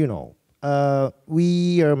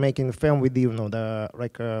we are making a film with the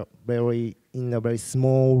like a very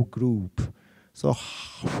small group. So,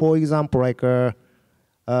 for example, like the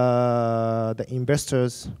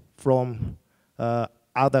investors from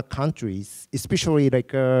other countries, especially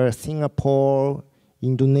like Singapore,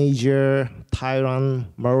 Indonesia, Thailand,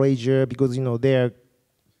 Malaysia, because they're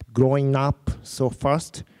growing up so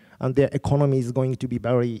fast, and their economy is going to be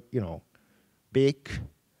very big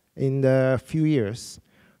in the few years.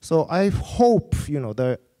 So I hope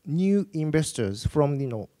the new investors from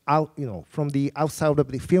from the outside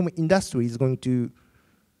of the film industry is going to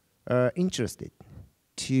interested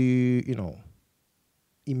to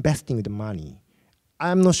investing the money.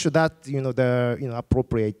 I'm not sure that the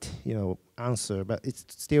appropriate answer, but it's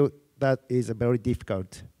still that is a very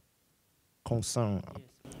difficult concern. Yes.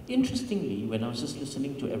 Interestingly, when I was just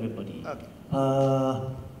listening to everybody, Okay.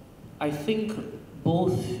 I think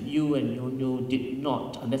both you and Yeonu did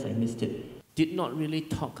not, unless I missed it, did not really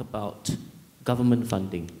talk about government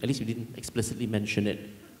funding. At least you didn't explicitly mention it.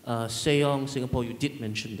 Sejong, Singapore, you did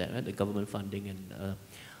mention that, right? The government funding. And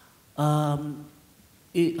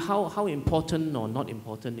how important or not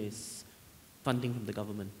important is funding from the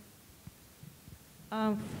government?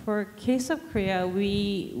 For case of Korea,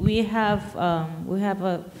 we have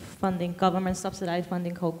a funding, government subsidized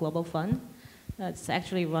funding called Global Fund. It's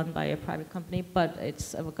actually run by a private company, but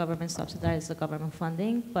it's a government subsidized, a government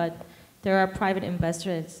funding. But there are private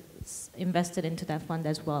investors invested into that fund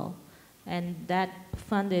as well, and that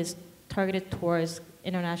fund is targeted towards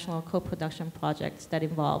international co-production projects that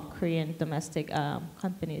involve Korean domestic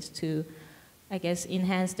companies to, I guess,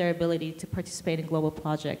 enhance their ability to participate in global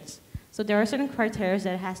projects. So there are certain criteria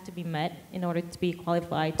that has to be met in order to be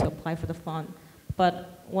qualified to apply for the fund.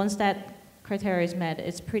 But once that criteria is met,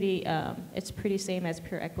 it's pretty same as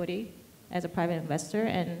pure equity as a private investor,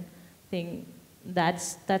 and I think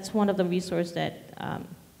that's one of the resources that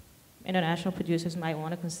international producers might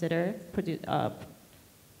want to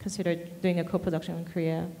consider doing a co-production in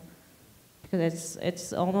Korea, because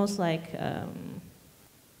it's almost like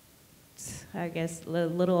I guess a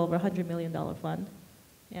little over $100 million fund.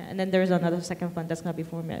 Yeah, and then there's another second fund that's going to be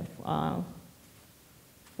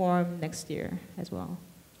formed next year as well.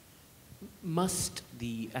 Must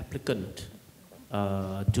the applicant,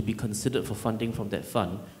 to be considered for funding from that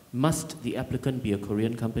fund, must the applicant be a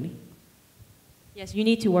Korean company? Yes, you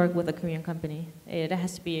need to work with a Korean company. It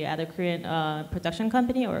has to be either a Korean production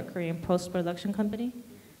company or a Korean post-production company.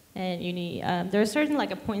 And you need, there's certain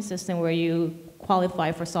like a point system where you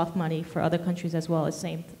qualify for soft money for other countries as well. It's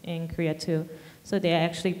same in Korea too. So they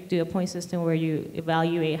actually do a point system where you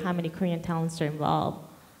evaluate how many Korean talents are involved,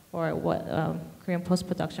 or what Korean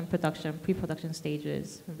post-production, production, pre-production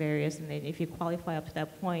stages, various. And then if you qualify up to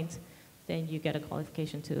that point, then you get a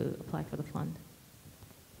qualification to apply for the fund.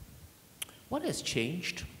 What has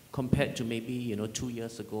changed compared to maybe 2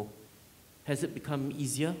 years ago? Has it become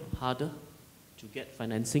easier, harder to get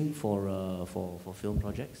financing for film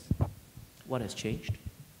projects? What has changed?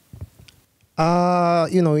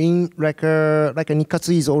 In like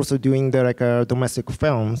Nikkatsu is also doing the domestic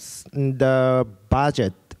films. The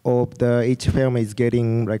budget of each film is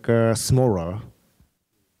getting smaller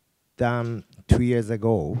than 2 years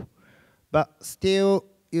ago, but still,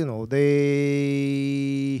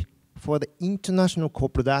 for the international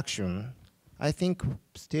co-production, I think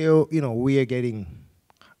still, we are getting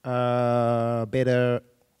a better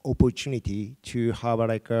opportunity to have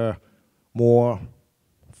more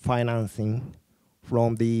financing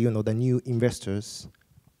from the the new investors.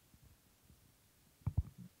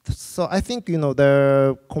 So I think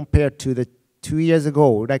compared to the 2 years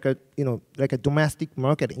ago, a domestic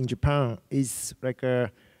market in Japan is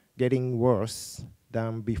getting worse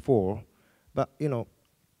than before, but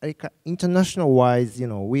international wise,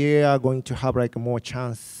 we are going to have more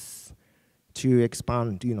chance to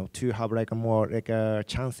expand, to have more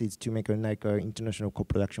chances to make international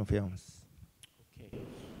co-production films. Okay.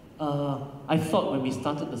 I thought when we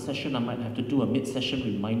started the session I might have to do a mid-session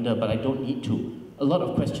reminder, but I don't need to. A lot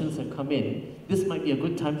of questions have come in. This might be a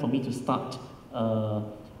good time for me to start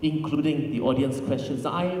including the audience questions.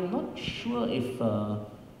 I am not sure if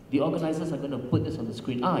the organizers are going to put this on the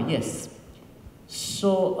screen. Ah, yes.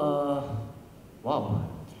 So, wow.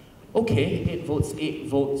 Okay, 8 votes, 8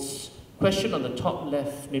 votes. Question on the top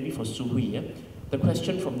left, maybe for Su Hui. Yeah? The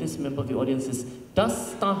question from this member of the audience is,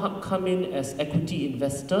 does StarHub come in as equity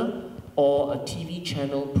investor or a TV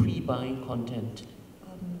channel pre-buying content?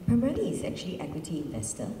 Primarily, it's actually equity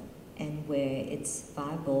investor, and where it's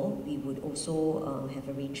viable, we would also have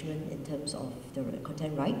arrangement in terms of the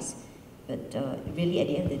content rights. But really, at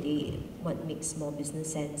the end of the day, what makes more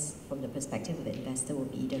business sense from the perspective of the investor will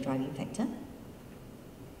be the driving factor.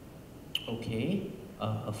 Okay.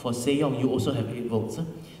 For Yong, you also have 8 votes.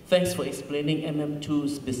 Thanks for explaining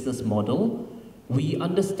MM2's business model. We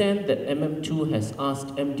understand that MM2 has asked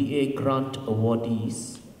MDA grant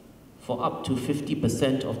awardees for up to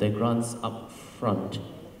 50% of their grants up front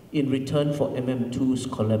in return for MM2's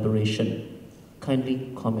collaboration.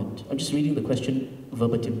 Kindly comment. I'm just reading the question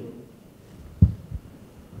verbatim.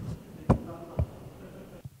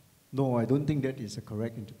 No, I don't think that is a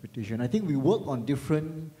correct interpretation. I think we work on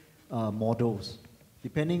different models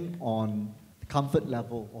depending on the comfort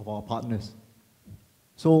level of our partners.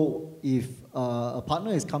 So if a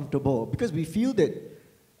partner is comfortable, because we feel that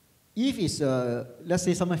if it's, let's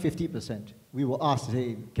say somewhere 50%, we will ask,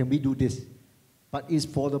 hey, can we do this? But it's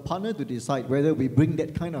for the partner to decide whether we bring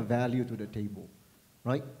that kind of value to the table,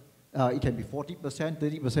 right? It can be 40%,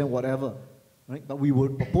 30%, whatever, right? But we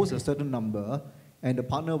would propose a certain number, and the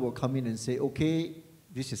partner will come in and say, okay,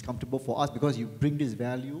 this is comfortable for us because you bring this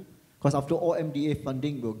value. Because after all, MDA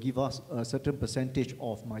funding will give us a certain percentage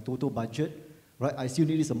of my total budget, right? I still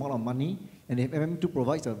need this amount of money, and if MM2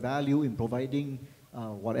 provides a value in providing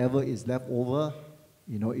whatever is left over,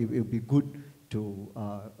 you know, it will be good to,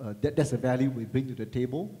 that's the value we bring to the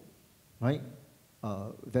table, right?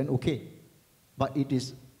 Then okay. But it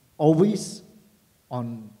is always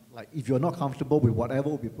on, like, if you're not comfortable with whatever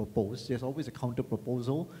will be proposed, there's always a counter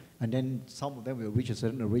proposal, and then some of them will reach a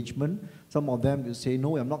certain arrangement. Some of them will say,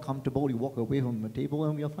 no, I'm not comfortable, you walk away from the table,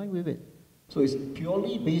 and we are fine with it. So it's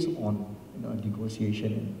purely based on, you know,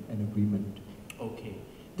 negotiation and agreement. Okay.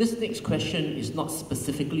 This next question is not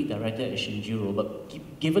specifically directed at Shinjiro, but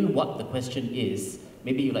given what the question is,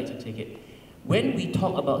 maybe you'd like to take it. When we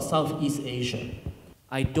talk about Southeast Asia,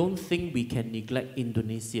 I don't think we can neglect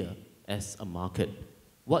Indonesia as a market.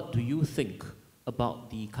 What do you think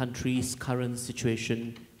about the country's current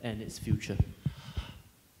situation and its future?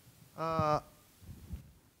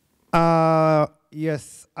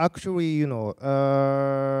 Yes, actually, you know,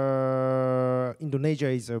 Indonesia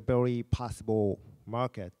is a very possible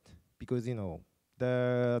market because, you know,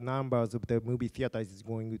 the numbers of the movie theaters is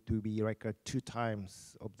going to be like 2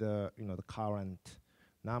 times of the, you know, the current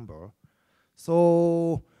number.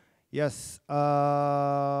 So, yes,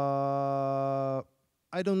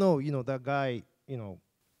 I don't know, you know, the guy, you know,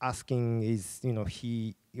 asking is, you know,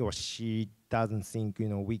 he or she doesn't think, you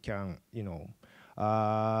know, we can, you know,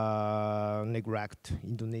 neglect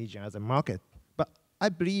Indonesia as a market. But I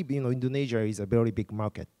believe, you know, Indonesia is a very big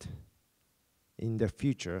market in the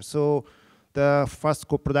future. So the first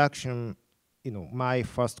co-production, you know, my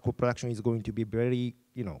first co-production is going to be very,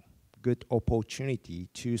 you know, good opportunity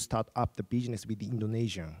to start up the business with the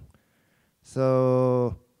Indonesian.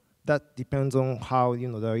 So that depends on how, you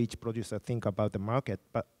know, each producer think about the market.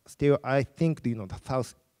 But still, I think, you know, the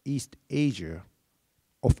Southeast Asia,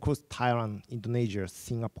 of course, Thailand, Indonesia,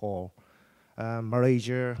 Singapore,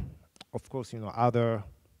 Malaysia, of course, you know, other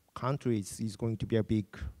countries is going to be a big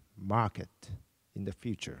market in the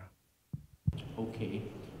future. Okay.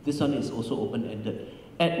 This one is also open-ended.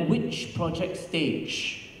 At which project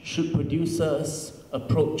stage should producers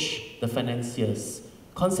approach the financiers?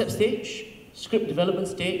 Concept stage? Script development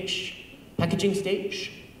stage? Packaging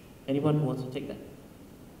stage? Anyone who wants to take that?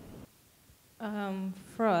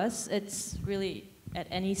 For us, it's really at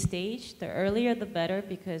any stage. The earlier, the better,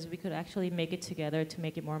 because we could actually make it together to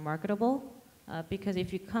make it more marketable. Because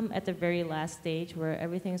if you come at the very last stage where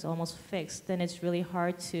everything's almost fixed, then it's really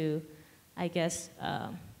hard to, I guess,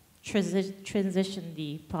 transition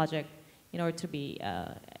the project in order to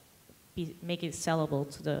make it sellable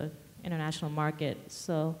to the international market.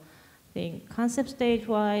 So I think concept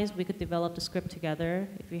stage-wise, we could develop the script together.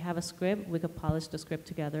 If we have a script, we could polish the script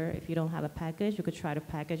together. If you don't have a package, you could try to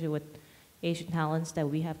package it with Asian talents that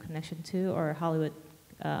we have connection to, or Hollywood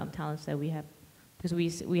talents that we have, because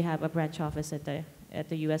we have a branch office at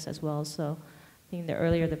the US as well. So I think the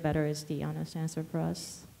earlier the better is the honest answer for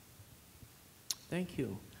us. Thank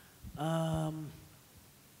you.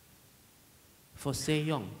 For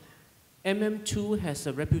Yong, MM2 has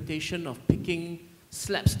a reputation of picking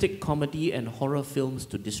slapstick comedy and horror films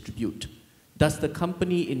to distribute. Does the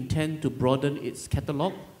company intend to broaden its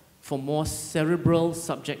catalog for more cerebral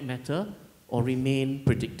subject matter or remain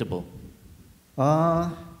predictable?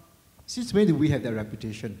 Since when do we have that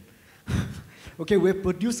reputation? Okay, we've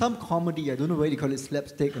produced some comedy. I don't know whether you call it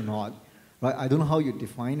slapstick or not. Right? I don't know how you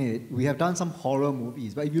define it. We have done some horror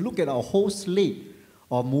movies. But if you look at our whole slate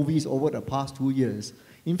of movies over the past 2 years,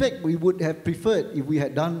 in fact, we would have preferred if we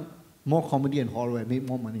had done more comedy and horror and made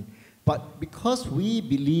more money. But because we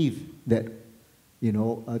believe that,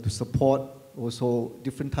 to support also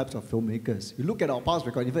different types of filmmakers, you look at our past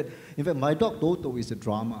record. In fact, My Dog Toto is a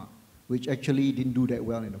drama, which actually didn't do that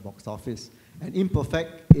well in the box office. And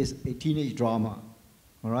Imperfect is a teenage drama,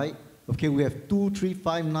 all right? Okay, we have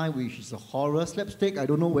 2359, which is a horror slapstick. I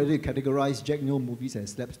don't know whether you categorize Jack Neo movies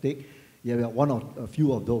as slapstick. Yeah, we have one or a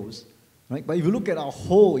few of those, right? But if you look at our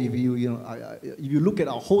whole, if you look at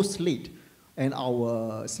our whole slate and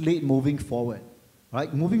our slate moving forward,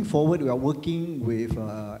 right? Moving forward, we are working with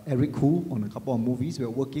Eric Koo on a couple of movies. We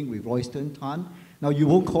are working with Royston Tan. Now, you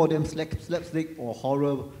won't call them slapstick or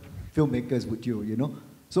horror filmmakers, would you?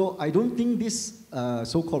 So I don't think this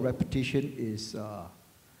so-called reputation is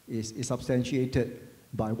substantiated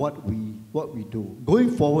by what we do.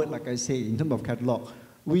 Going forward, like I say, in terms of catalog,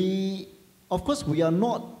 of course, we are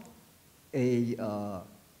not a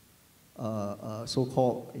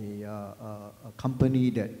so-called a company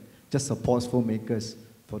that just supports filmmakers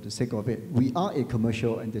for the sake of it. We are a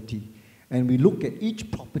commercial entity, and we look at each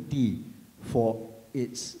property for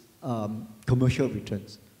its commercial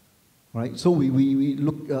returns. Right? So we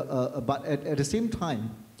look, but at the same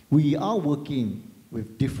time, we are working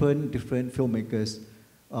with different filmmakers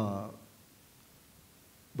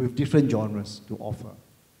with different genres to offer.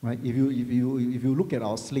 Right? If you look at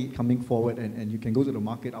our slate coming forward, and you can go to the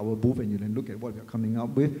market, our booth, and you can look at what we're coming up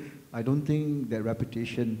with, I don't think that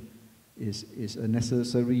reputation is a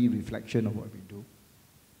necessary reflection of what we do.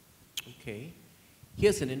 Okay.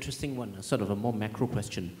 Here's an interesting one, sort of a more macro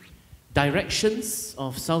question. Directions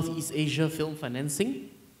of Southeast Asia film financing?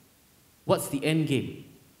 What's the end game?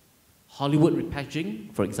 Hollywood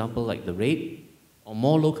repackaging, for example, like The Raid, or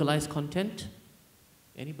more localized content?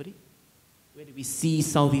 Anybody? Where do we see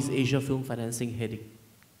Southeast Asia film financing heading?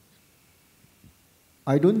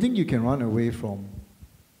 I don't think you can run away from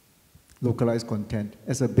localized content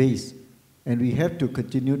as a base, and we have to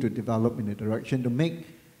continue to develop in a direction to make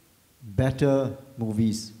better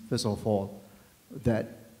movies, first of all,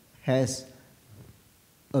 that has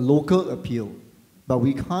a local appeal, but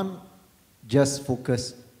we can't just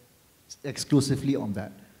focus exclusively on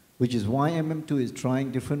that, which is why MM2 is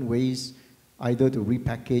trying different ways, either to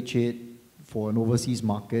repackage it for an overseas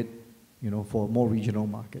market, for a more regional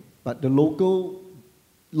market. But the local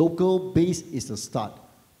base is the start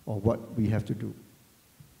of what we have to do.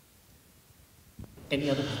 Any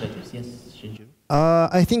other perspectives? Yes, Shinjiro?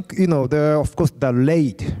 I think of course the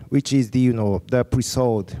Raid, which is the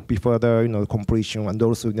pre-sold before the completion, and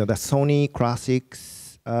also the Sony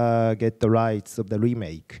Classics get the rights of the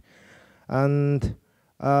remake, and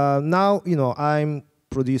now I'm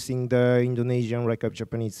producing the Indonesian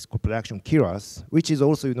Japanese co-production Kiras, which is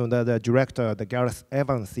also the director, the Gareth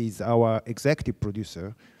Evans, is our executive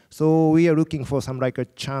producer. So we are looking for some a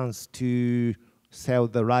chance to sell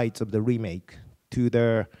the rights of the remake to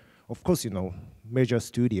the, of course, major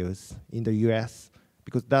studios in the US,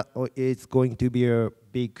 because that is going to be a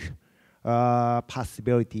big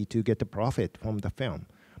possibility to get the profit from the film.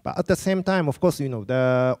 But at the same time, of course,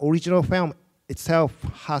 the original film itself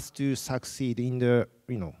has to succeed in the,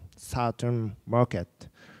 certain market.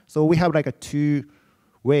 So we have two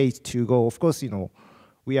ways to go. Of course,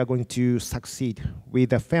 we are going to succeed with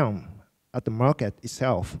the film at the market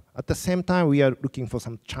itself. At the same time, we are looking for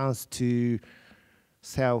some chance to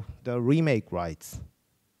sell the remake rights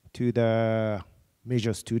to the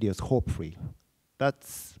major studios, hopefully.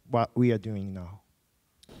 That's what we are doing now.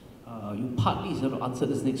 You partly sort of answered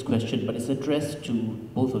this next question, but it's addressed to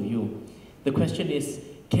both of you. The question is,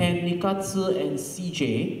 can Nikkatsu and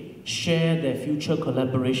CJ share their future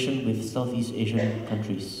collaboration with Southeast Asian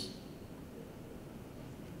countries?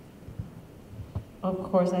 Of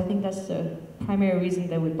course, I think that's the primary reason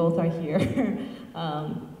that we both are here.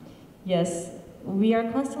 Yes, we are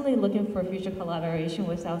constantly looking for future collaboration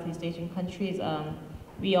with Southeast Asian countries.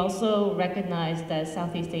 We also recognize that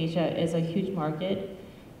Southeast Asia is a huge market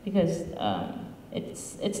because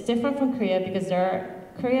it's different from Korea because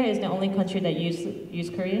Korea is the only country that use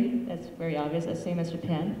Korean. That's very obvious, the same as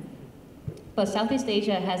Japan. But Southeast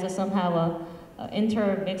Asia has somehow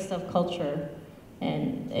intermix of culture.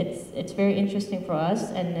 And it's very interesting for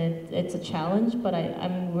us, and it's a challenge, but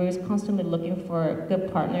we're constantly looking for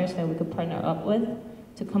good partners that we could partner up with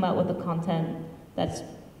to come out with the content that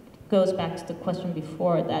goes back to the question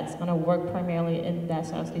before, that's going to work primarily in that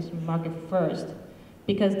Southeast Asian market first,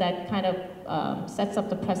 because that kind of sets up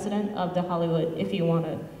the precedent of the Hollywood. If you want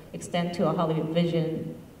to extend to a Hollywood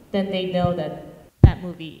vision, then they know that that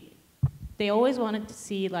movie, they always wanted to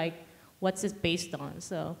see like what's it based on.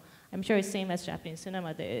 So I'm sure it's same as Japanese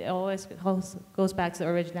cinema. It always goes back to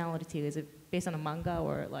originality. Is it based on a manga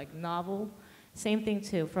or like novel? Same thing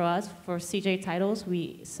too for us. For CJ titles,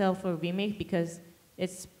 we sell for remake because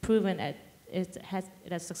it's proven it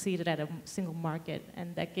has succeeded at a single market,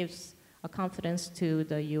 and that gives a confidence to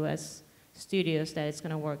the U.S. studios that it's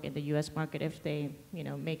going to work in the U.S. market if they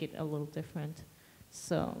make it a little different.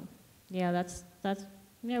 So yeah, that's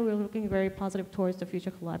we're looking very positive towards the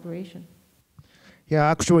future collaboration. Yeah,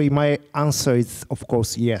 actually, my answer is, of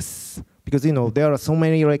course, yes. Because, there are so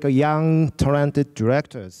many like young, talented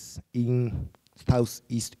directors in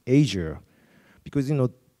Southeast Asia. Because,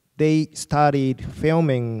 they started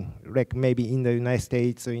filming like maybe in the United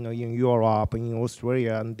States, or, in Europe, in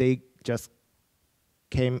Australia, and they just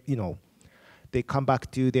came, they come back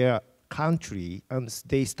to their country and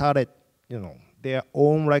they started, their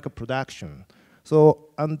own like a production. So,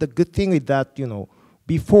 and the good thing is that,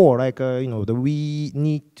 before, like, we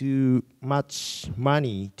need too much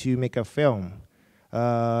money to make a film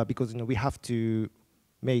because, we have to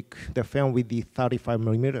make the film with the 35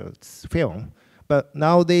 millimeters film. But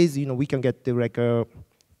nowadays, we can get the, like,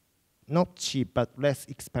 not cheap, but less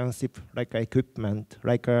expensive, like, equipment,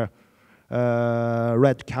 like a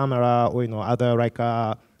red camera or, other, like,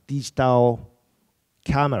 a digital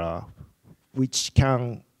camera, which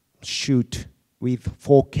can shoot with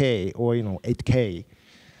 4K or 8K.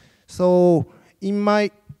 So in my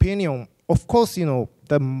opinion, of course,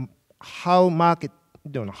 how market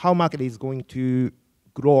is going to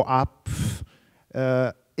grow up.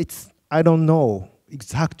 I don't know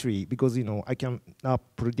exactly because I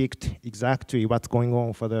cannot predict exactly what's going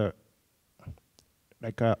on for the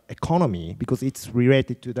economy because it's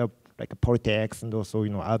related to the politics and also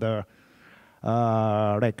other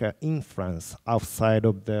influence outside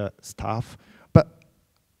of the stuff. But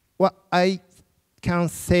what I can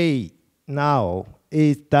say now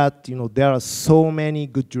is that there are so many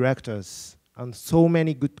good directors and so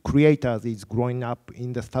many good creators is growing up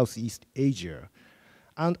in the Southeast Asia,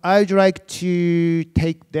 and I'd like to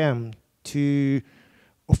take them to,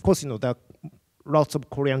 of course, there are lots of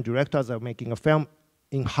Korean directors are making a film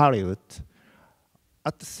in Hollywood.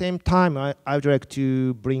 At the same time, I'd like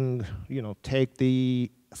to bring, take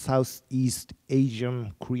the Southeast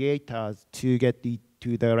Asian creators to get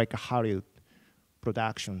to the Hollywood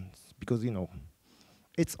productions because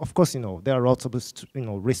it's of course there are lots of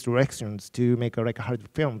restrictions to make a Hollywood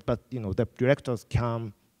film, but the directors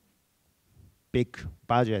can big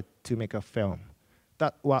budget to make a film.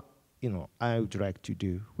 That's what I would like to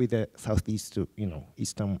do with the Southeast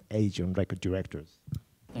Eastern Asian directors.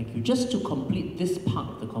 Thank you. Just to complete this part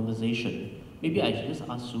of the conversation, maybe I should just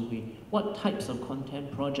ask Soo-Hui, what types of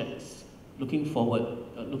content projects, looking forward,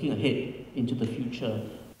 looking ahead into the future,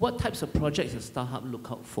 what types of projects does StarHub look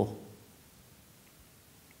out for?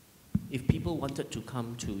 If people wanted to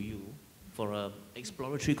come to you for an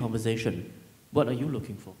exploratory conversation, what are you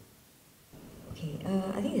looking for? Okay,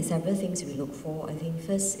 I think there's several things we look for. I think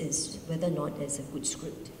first is whether or not there's a good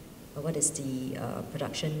script. What is the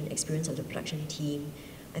production experience of the production team?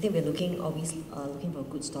 I think we're always looking for a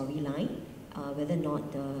good storyline, whether or not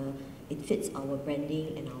it fits our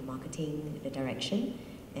branding and our marketing, the direction,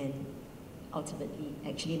 and ultimately,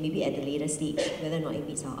 actually, maybe at the later stage, whether or not it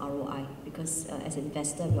meets our ROI. Because as an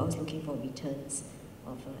investor, we're always looking for returns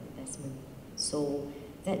of investment. So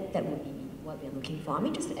that would be what we're looking for. I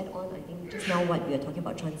mean, just to add on, I think just now what we are talking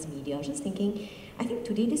about transmedia, I was just thinking, I think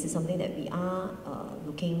today this is something that we are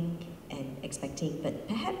looking and expecting, but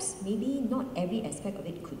perhaps maybe not every aspect of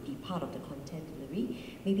it could be part of the content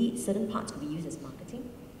delivery. Maybe certain parts could be used as marketing,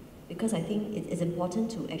 because I think it's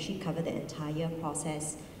important to actually cover the entire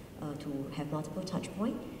process to have multiple touch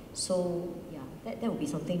points. So yeah, that would be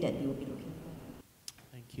something that we will be looking for.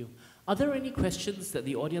 Thank you. Are there any questions that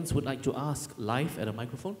the audience would like to ask live at a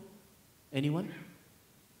microphone? Anyone?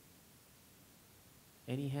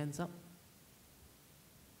 Any hands up?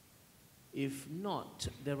 If not,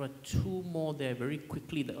 there are two more there very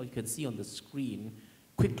quickly that you can see on the screen.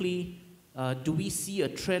 Quickly, do we see a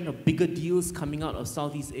trend of bigger deals coming out of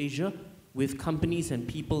Southeast Asia with companies and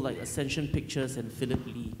people like Ascension Pictures and Philip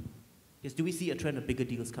Lee? Yes, do we see a trend of bigger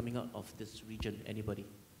deals coming out of this region? Anybody?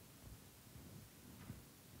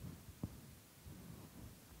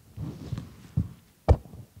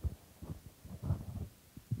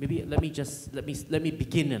 maybe let me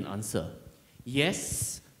begin and answer.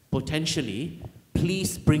 Yes, potentially,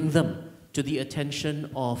 please bring them to the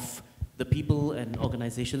attention of the people and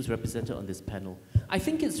organizations represented on this panel. I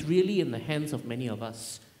think it's really in the hands of many of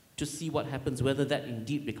us to see what happens, whether that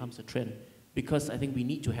indeed becomes a trend, because I think we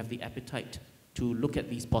need to have the appetite to look at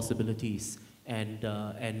these possibilities and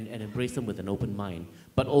embrace them with an open mind,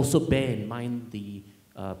 but also bear in mind the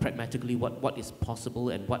pragmatically what is possible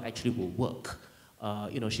and what actually will work.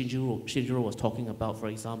 Shinjiro was talking about, for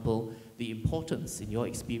example, the importance in your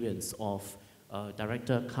experience of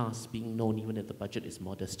director cast being known even if the budget is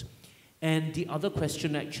modest. And the other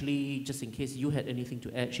question actually, just in case you had anything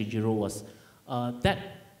to add, Shinjiro, was that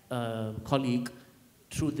colleague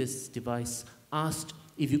through this device asked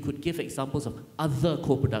if you could give examples of other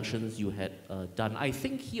co-productions you had done. I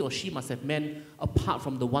think he or she must have meant apart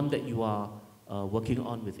from the one that you are working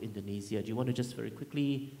on with Indonesia. Do you want to just very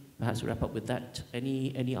quickly perhaps wrap up with that?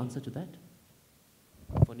 Any answer to that?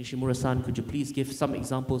 For Nishimura-san, could you please give some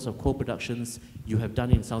examples of co-productions you have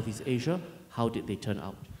done in Southeast Asia? How did they turn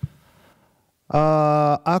out?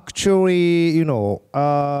 Actually,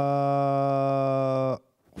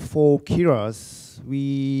 for Killers,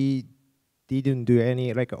 we didn't do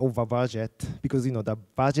any over budget because the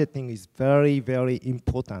budgeting is very, very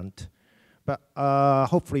important. But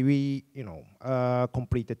hopefully we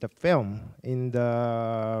completed the film in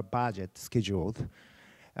the budget scheduled,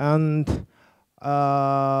 and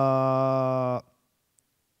I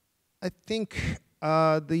think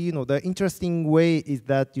the interesting way is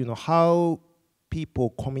that how people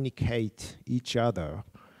communicate each other,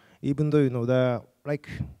 even though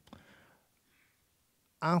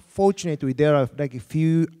unfortunately there are a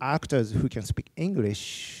few actors who can speak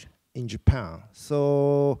English in Japan,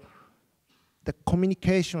 so the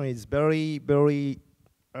communication is very, very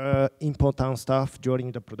important stuff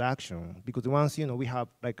during the production, because once we have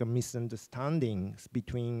a misunderstandings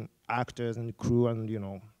between actors and crew and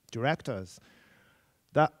directors,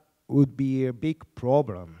 that would be a big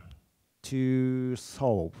problem to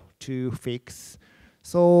solve, to fix.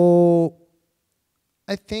 So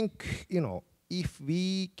I think if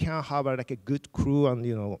we can have a good crew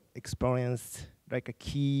and experienced a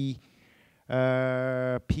key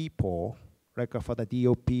people, for the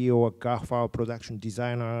DOP or GAFA production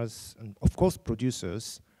designers, and of course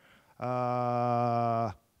producers,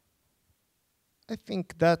 I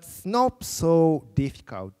think that's not so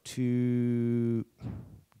difficult to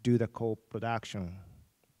do the co-production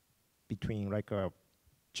between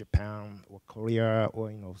Japan or Korea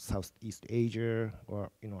or Southeast Asia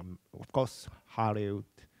or of course Hollywood.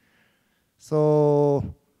 So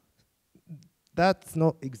that's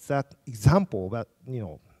not exact example, but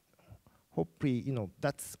hopefully,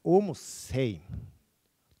 that's almost same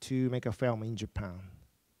to make a film in Japan.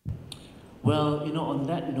 Well, on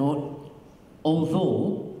that note,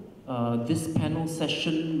 although this panel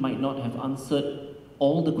session might not have answered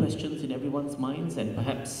all the questions in everyone's minds, and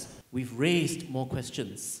perhaps we've raised more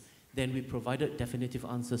questions than we provided definitive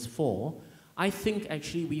answers for, I think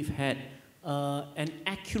actually we've had an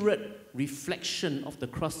accurate reflection of the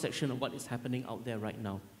cross-section of what is happening out there right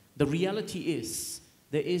now. The reality is,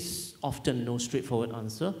 there is often no straightforward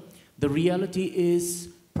answer. The reality is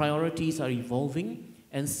priorities are evolving,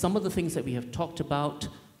 and some of the things that we have talked about,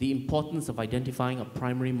 the importance of identifying a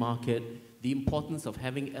primary market, the importance of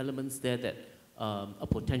having elements there that a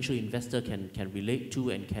potential investor can relate to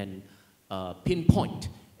and can pinpoint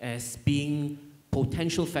as being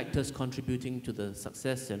potential factors contributing to the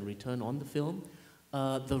success and return on the film.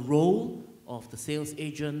 The role of the sales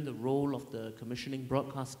agent, the role of the commissioning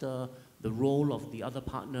broadcaster, the role of the other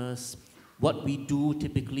partners, what we do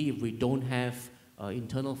typically if we don't have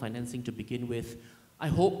internal financing to begin with. I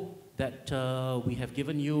hope that we have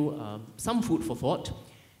given you some food for thought.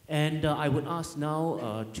 And I would ask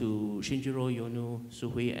now to Shinjiro, Yeonu,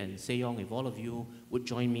 Suhui, and Se-Yong if all of you would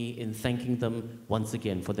join me in thanking them once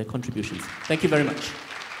again for their contributions. Thank you very much.